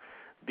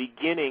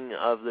beginning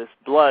of this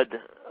blood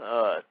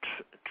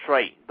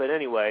trait. But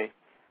anyway,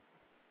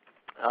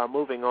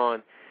 moving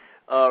on.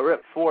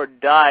 Rip Ford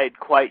died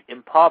quite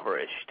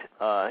impoverished.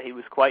 He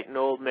was quite an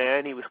old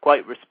man. He was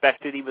quite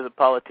respected. He was a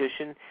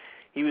politician.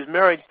 He was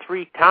married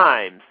 3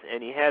 times,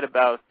 and he had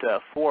about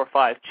 4 or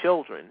 5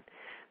 children.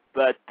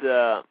 But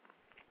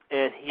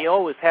and he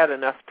always had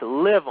enough to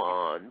live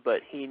on.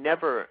 But he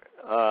never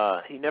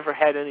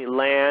had any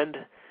land,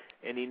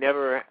 and he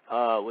never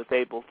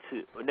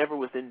never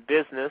was in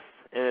business.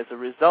 And as a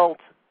result,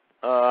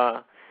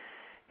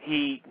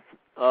 he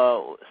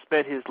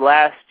spent his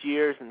last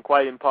years in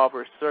quite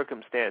impoverished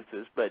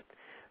circumstances, but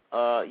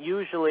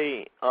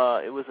usually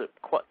it was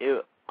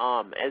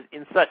as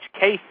in such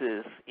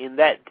cases in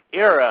that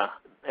era,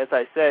 as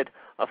I said,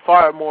 a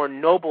far more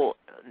noble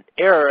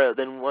era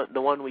than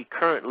the one we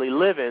currently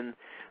live in.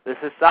 The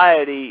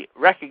society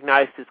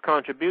recognized his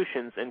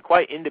contributions, and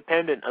quite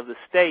independent of the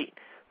state,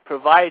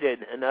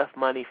 provided enough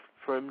money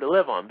for him to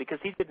live on, because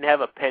he didn't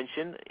have a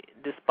pension,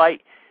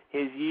 despite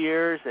his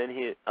years and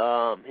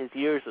his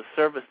years of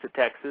service to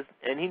Texas,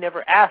 and he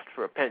never asked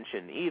for a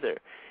pension either.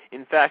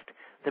 In fact,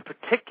 the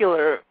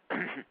particular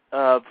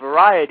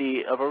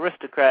variety of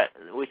aristocrat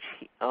which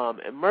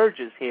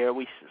emerges here,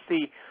 we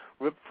see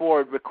Rip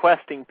Ford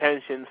requesting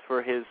pensions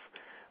for his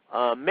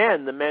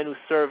men, the men who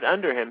served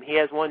under him. He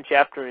has one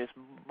chapter in his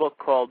book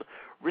called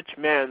Rich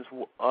Man's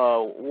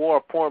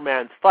War, Poor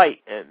Man's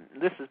Fight, and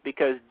this is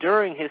because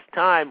during his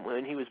time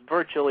when he was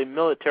virtually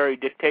military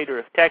dictator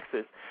of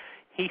Texas,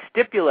 he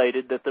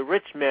stipulated that the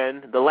rich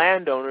men, the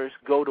landowners,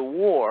 go to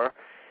war.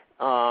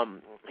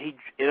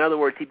 In other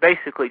words, he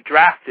basically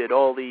drafted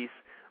all these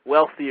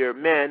wealthier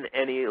men,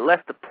 and he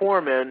let the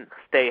poor men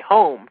stay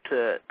home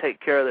to take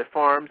care of their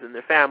farms and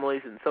their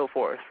families and so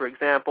forth. For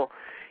example,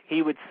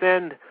 he would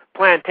send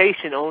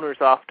plantation owners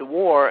off to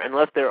war and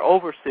let their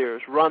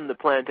overseers run the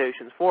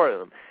plantations for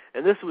them.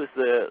 And this was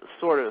the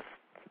sort of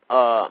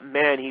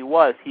man he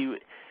was.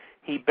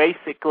 He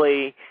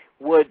basically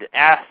would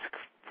ask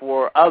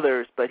for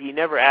others, but he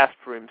never asked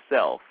for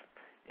himself.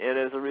 And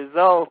as a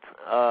result,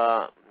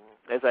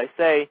 as I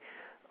say,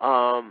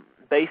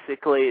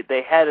 basically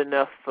they had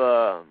enough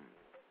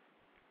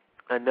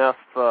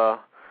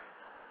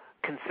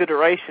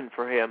consideration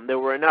for him. There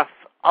were enough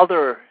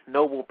other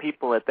noble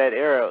people at that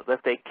era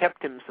that they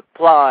kept him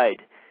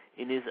supplied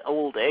in his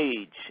old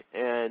age,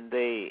 and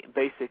they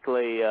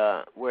basically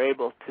were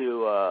able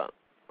to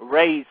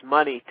raise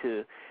money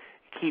to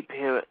keep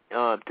him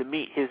to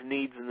meet his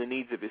needs and the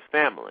needs of his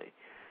family.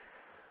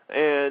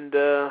 And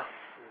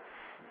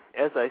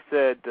as I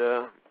said,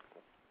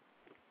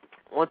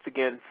 once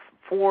again,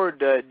 Ford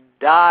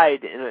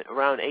died in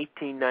around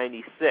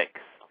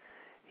 1896.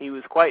 He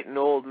was quite an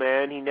old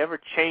man. He never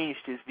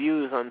changed his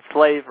views on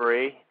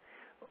slavery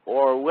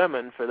or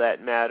women, for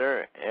that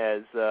matter,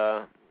 as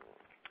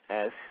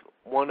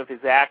one of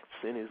his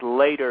acts in his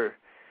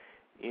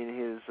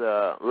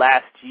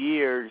last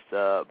years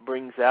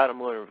brings out. I'm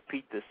going to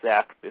repeat this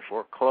act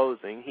before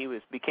closing. He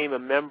became a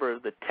member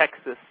of the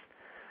Texas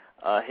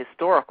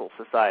Historical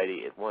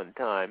Society at one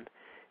time,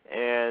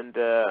 and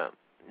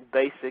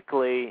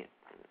basically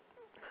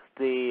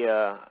they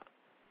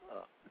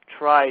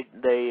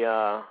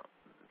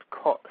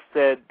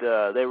said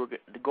they were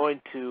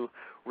going to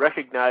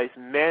recognize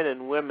men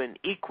and women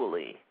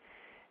equally,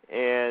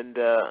 and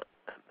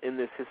in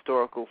this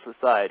historical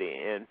society.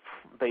 And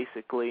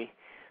basically,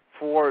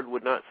 Ford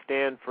would not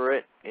stand for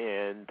it,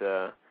 and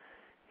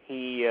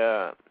he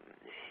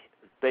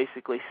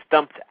basically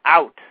stumped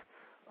out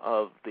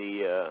of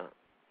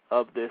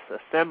this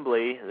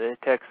assembly, the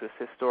Texas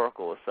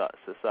Historical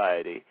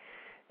Society.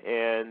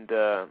 And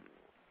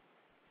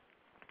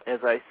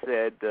as I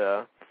said,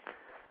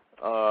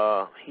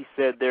 he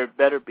said there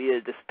better be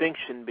a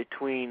distinction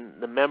between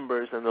the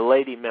members and the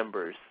lady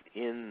members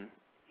in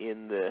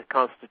the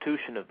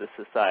constitution of the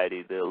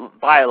society, the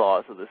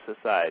bylaws of the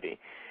society.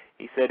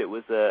 He said it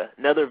was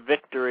another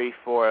victory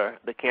for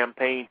the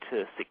campaign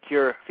to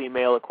secure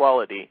female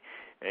equality,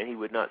 and he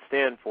would not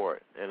stand for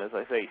it. And as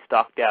I say, he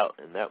stalked out,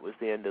 and that was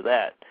the end of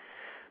that.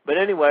 But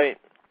anyway,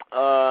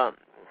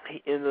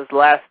 in his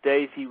last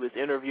days, he was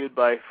interviewed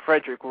by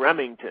Frederick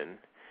Remington.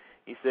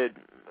 He said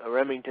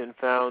Remington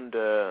found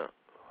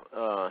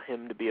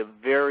him to be a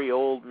very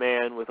old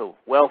man with a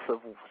wealth of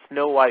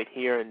snow-white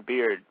hair and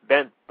beard,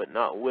 bent but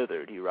not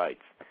withered, he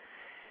writes.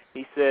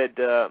 He said,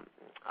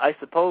 I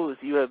suppose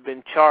you have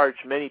been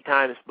charged many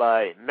times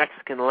by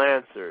Mexican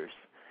lancers.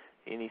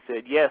 And he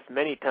said, yes,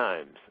 many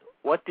times.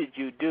 What did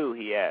you do,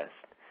 he asked.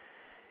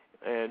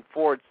 And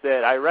Ford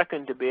said, I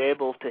reckon to be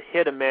able to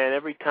hit a man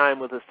every time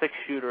with a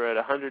six-shooter at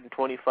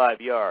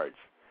 125 yards.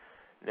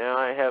 Now,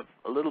 I have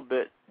a little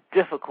bit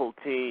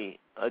difficulty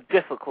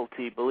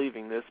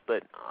believing this,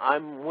 but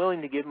I'm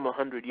willing to give him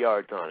 100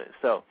 yards on it.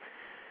 So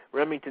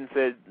Remington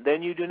said,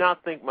 then you do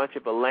not think much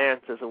of a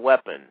lance as a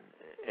weapon.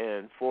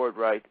 And Ford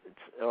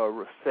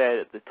said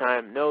at the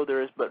time, no,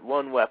 there is but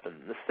one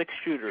weapon. The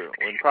six-shooter,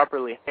 when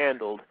properly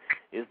handled,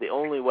 is the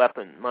only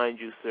weapon, mind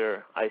you,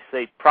 sir. I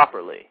say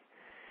properly.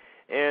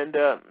 And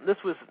this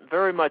was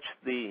very much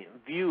the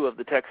view of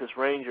the Texas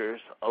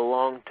Rangers a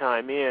long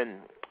time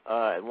in.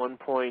 At one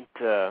point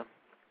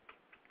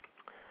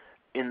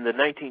in the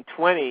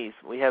 1920s,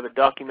 we have a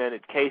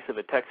documented case of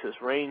a Texas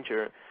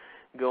Ranger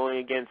going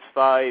against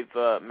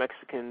 5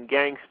 Mexican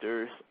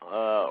gangsters,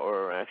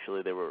 or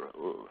actually they were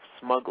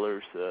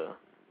smugglers,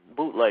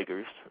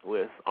 bootleggers,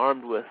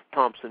 armed with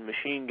Thompson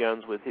machine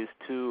guns with his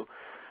 2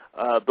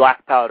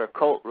 black powder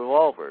Colt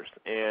revolvers,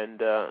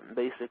 and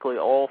basically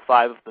all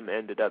 5 of them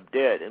ended up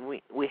dead. And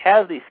we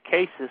have these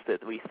cases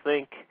that we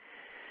think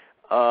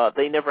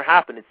they never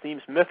happen. It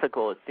seems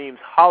mythical. It seems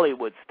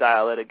Hollywood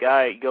style that a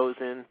guy goes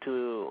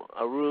into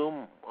a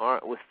room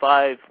with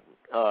 5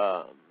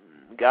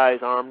 guys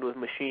armed with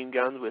machine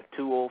guns with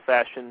 2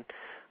 old-fashioned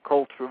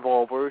Colt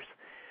revolvers,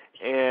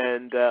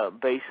 and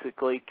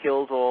basically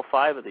kills all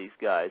 5 of these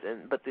guys.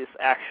 But this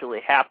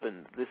actually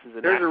happened. This is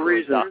an There's a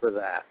reason for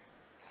that.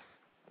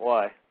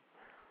 Why?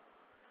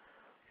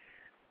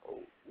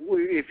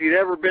 If you'd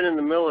ever been in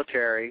the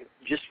military,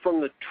 just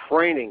from the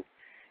training,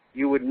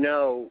 you would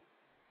know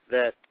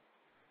that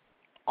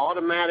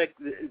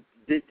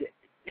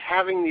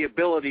having the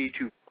ability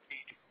to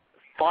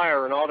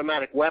fire an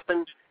automatic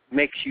weapon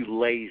makes you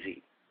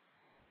lazy.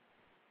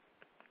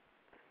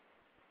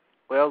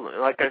 Well,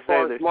 like I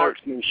say, there's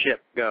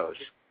marksmanship goes.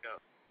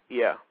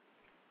 Yeah.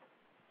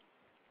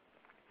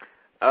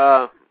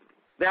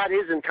 That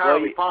is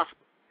entirely possible.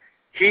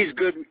 He's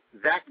good.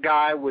 That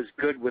guy was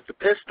good with the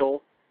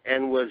pistol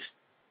and was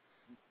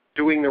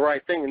doing the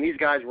right thing, and these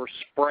guys were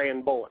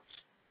spraying bullets.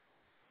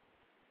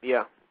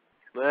 Yeah.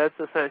 That's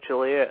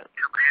essentially it.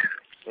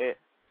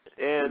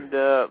 And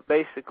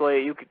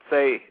basically, you could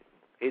say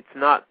it's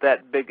not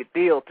that big a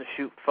deal to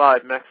shoot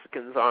 5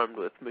 Mexicans armed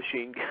with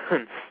machine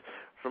guns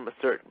from a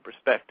certain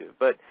perspective.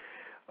 But,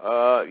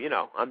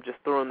 I'm just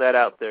throwing that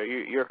out there.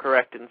 You're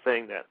correct in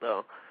saying that,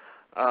 though,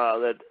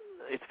 that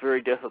it's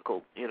very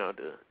difficult, to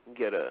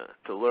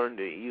learn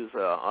to use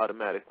an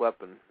automatic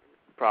weapon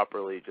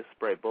properly, just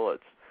spray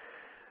bullets.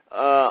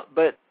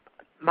 But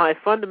my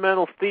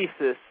fundamental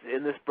thesis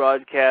in this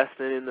broadcast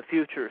and in the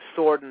future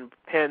sword and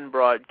pen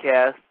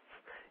broadcasts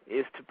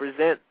is to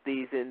present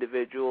these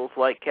individuals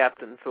like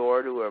Captain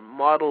Thord, who are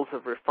models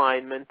of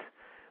refinement,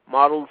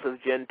 models of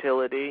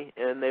gentility,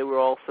 and they were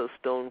also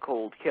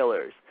stone-cold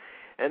killers.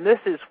 And this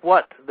is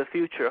what the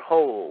future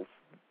holds.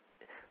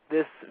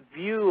 This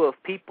view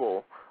of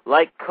people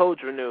like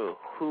Kodronu,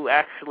 who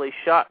actually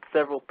shot and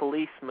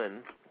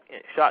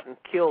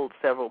killed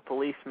several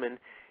policemen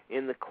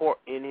in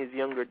his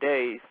younger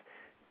days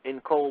in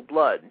cold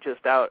blood,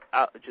 just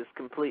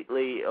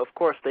completely. Of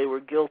course, they were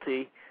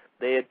guilty.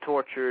 They had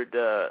tortured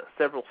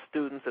several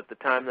students at the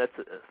time. That's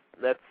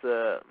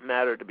a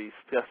matter to be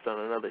discussed on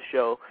another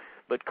show.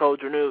 But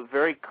Kodronu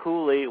very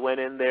coolly went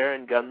in there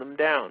and gunned them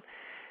down,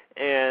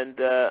 and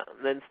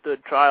then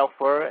stood trial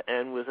for it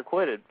and was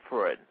acquitted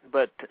for it.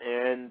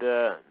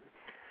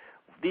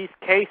 These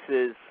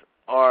cases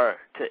are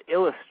to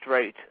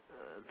illustrate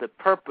the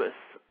purpose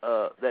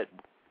that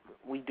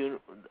we do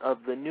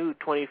of the new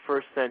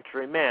 21st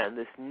century man,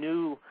 this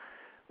new,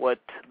 what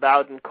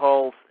Bowden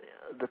calls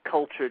the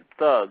cultured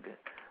thug,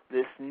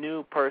 this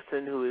new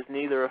person who is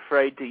neither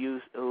afraid to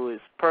use, who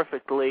is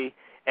perfectly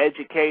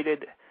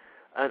educated,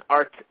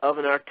 of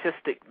an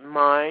artistic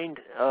mind,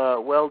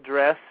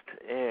 well-dressed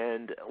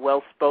and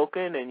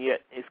well-spoken, and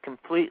yet is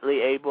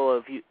completely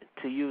able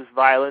to use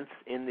violence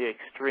in the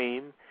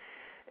extreme,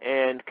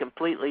 and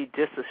completely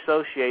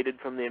disassociated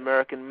from the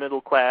American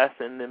middle class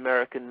and the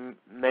American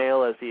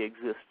male as he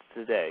exists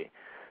today.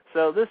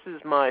 So this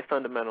is my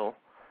fundamental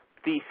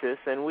thesis,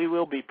 and we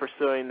will be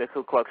pursuing the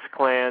Ku Klux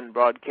Klan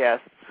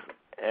broadcasts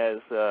as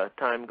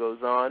time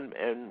goes on,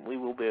 and we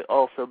will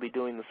also be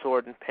doing the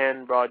sword and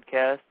pen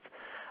broadcasts.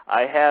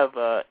 I have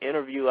an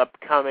interview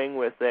upcoming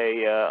with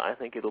I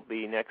think it'll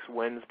be next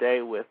Wednesday,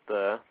 with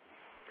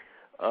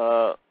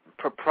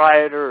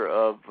proprietor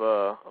of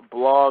a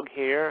blog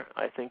here.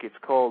 I think it's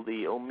called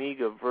the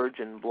Omega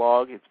Virgin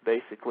blog. It's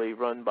basically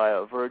run by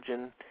a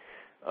virgin,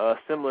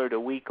 similar to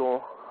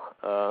Weekle,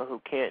 who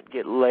can't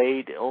get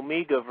laid.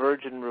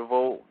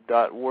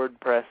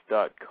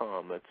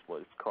 OmegaVirginRevolt.wordpress.com, that's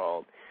what it's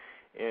called.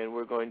 And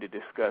we're going to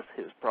discuss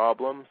his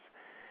problems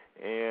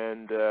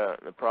and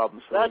the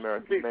problems for the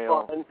American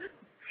male. Fun.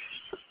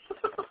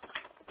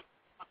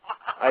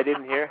 I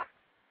didn't hear.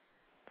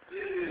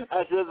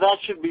 I said that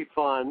should be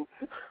fun.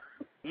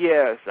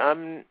 Yes,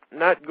 I'm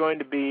not going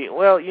to be.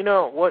 Well,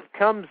 what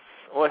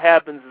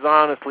happens is I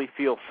honestly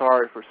feel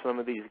sorry for some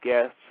of these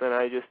guests, and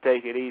I just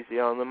take it easy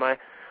on them. I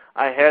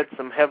had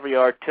some heavy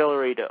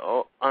artillery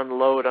to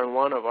unload on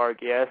one of our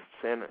guests,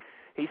 and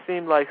he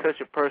seemed like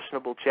such a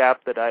personable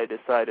chap that I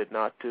decided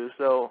not to.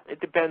 So it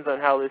depends on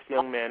how this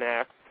young man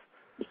acts.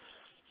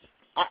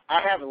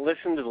 I haven't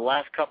listened to the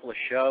last couple of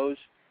shows.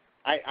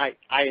 I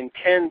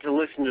intend to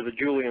listen to the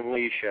Julian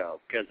Lee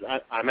show because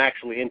I'm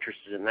actually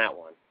interested in that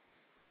one.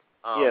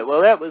 Yeah,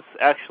 well, that was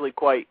actually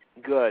quite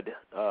good.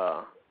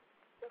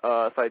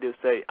 If I do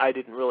say, I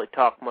didn't really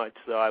talk much,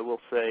 so I will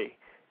say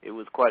it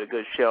was quite a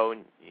good show.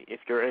 And if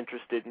you're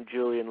interested in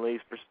Julian Lee's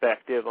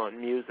perspective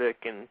on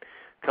music and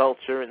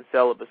culture and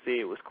celibacy,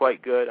 it was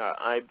quite good.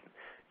 I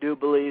do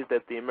believe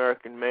that the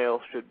American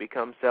male should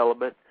become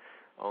celibate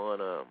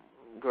on a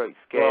great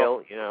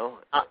scale.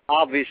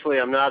 Obviously,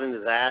 I'm not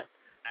into that,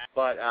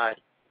 but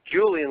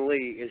Julian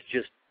Lee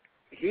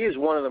he is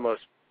one of the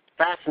most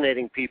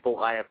fascinating people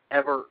I have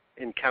ever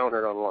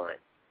encountered online.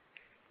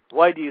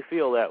 Why do you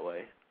feel that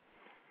way?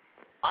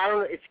 I don't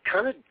know. It's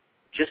kind of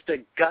just a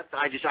gut.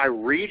 I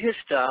read his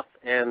stuff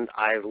and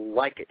I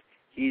like it.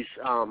 He's,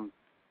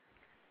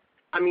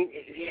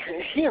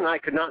 he and I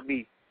could not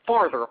be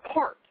farther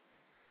apart,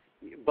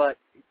 but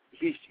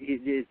his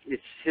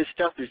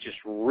stuff is just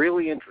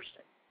really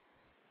interesting.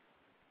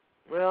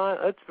 Well,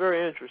 that's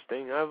very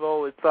interesting. I've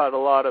always thought a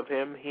lot of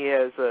him. He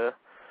has a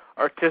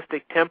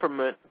artistic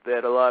temperament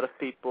that a lot of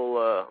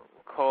people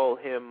call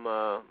him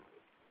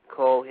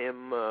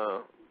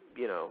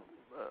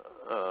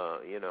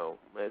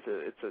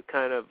it's a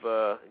kind of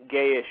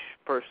gayish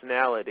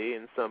personality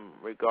in some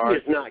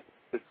regards. He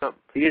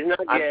is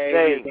not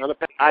gay. He's not a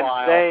pedophile.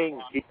 I'm saying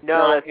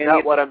that's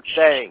not what I'm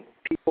saying.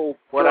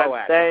 What I'm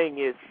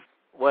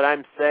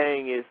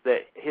saying is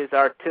that his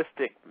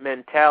artistic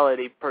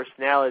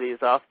personality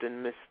is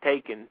often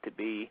mistaken to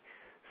be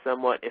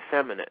somewhat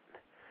effeminate.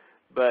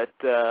 But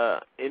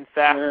in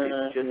fact,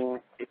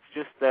 it's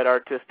just that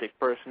artistic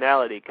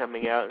personality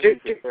coming out. He's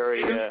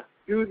very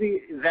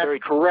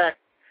that's correct.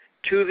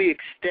 To the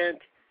extent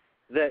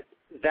that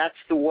that's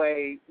the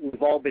way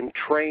we've all been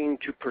trained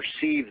to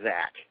perceive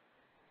that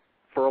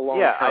for a long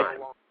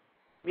time.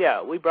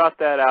 We brought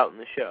that out in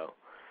the show.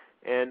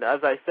 And as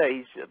I say,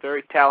 he's a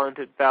very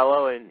talented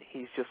fellow, and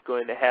he's just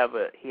going to have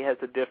he has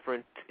a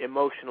different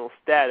emotional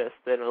status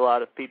than a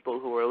lot of people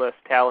who are less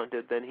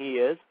talented than he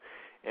is,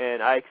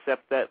 and I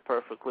accept that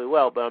perfectly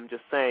well. But I'm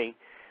just saying,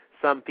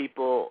 some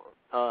people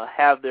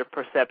have their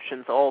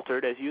perceptions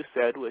altered, as you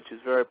said, which is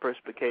very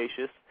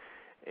perspicacious,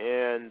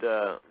 and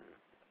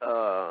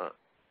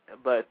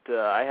but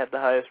I have the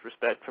highest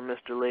respect for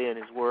Mr. Lee and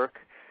his work,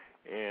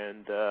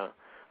 and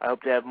I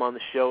hope to have him on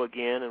the show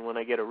again, and when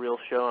I get a real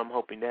show, I'm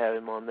hoping to have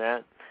him on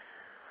that.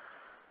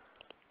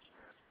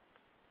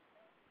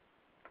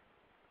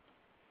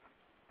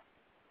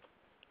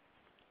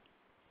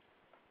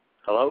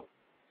 Hello?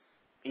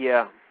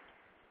 Yeah.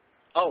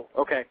 Oh,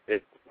 okay.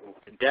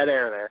 Dead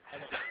air there.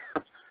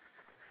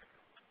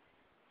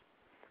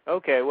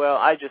 Okay, well,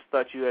 I just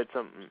thought you had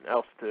something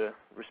else to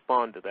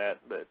respond to that,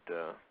 but...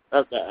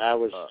 I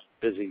was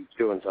busy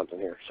doing something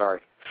here.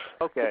 Sorry.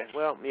 Okay,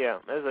 well, yeah,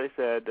 as I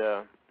said,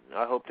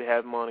 I hope to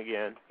have him on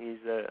again. He's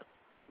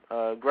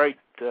a great,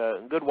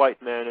 good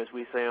white man, as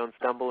we say on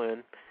Stumble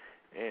In.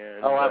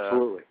 And,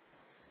 absolutely.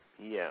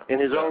 Yeah. In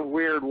his own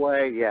weird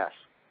way, yes.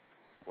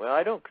 Well,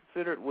 I don't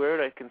consider it weird.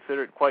 I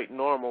consider it quite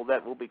normal.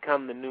 That will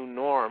become the new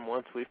norm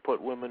once we've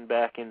put women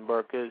back in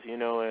burqas,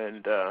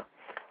 and,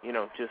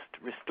 just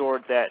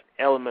restored that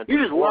element You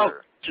of just order. love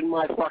touching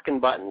my fucking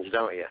buttons,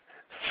 don't you?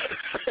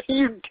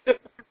 You do.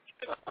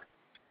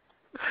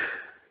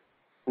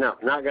 No,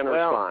 not going to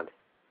respond.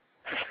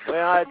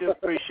 Well, I do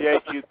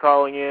appreciate you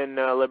calling in,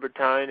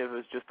 Libertine, if it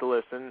was just to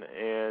listen.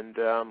 And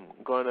I'm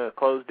going to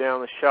close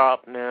down the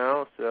shop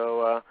now,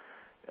 so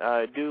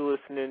do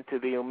listen into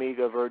the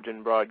Omega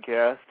Virgin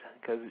broadcast,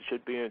 because it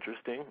should be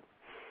interesting.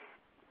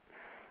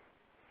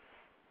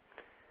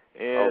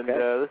 And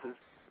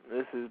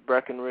this is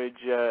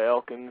Breckenridge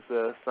Elkins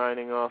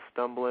signing off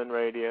Stumble In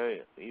Radio.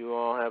 You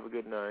all have a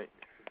good night.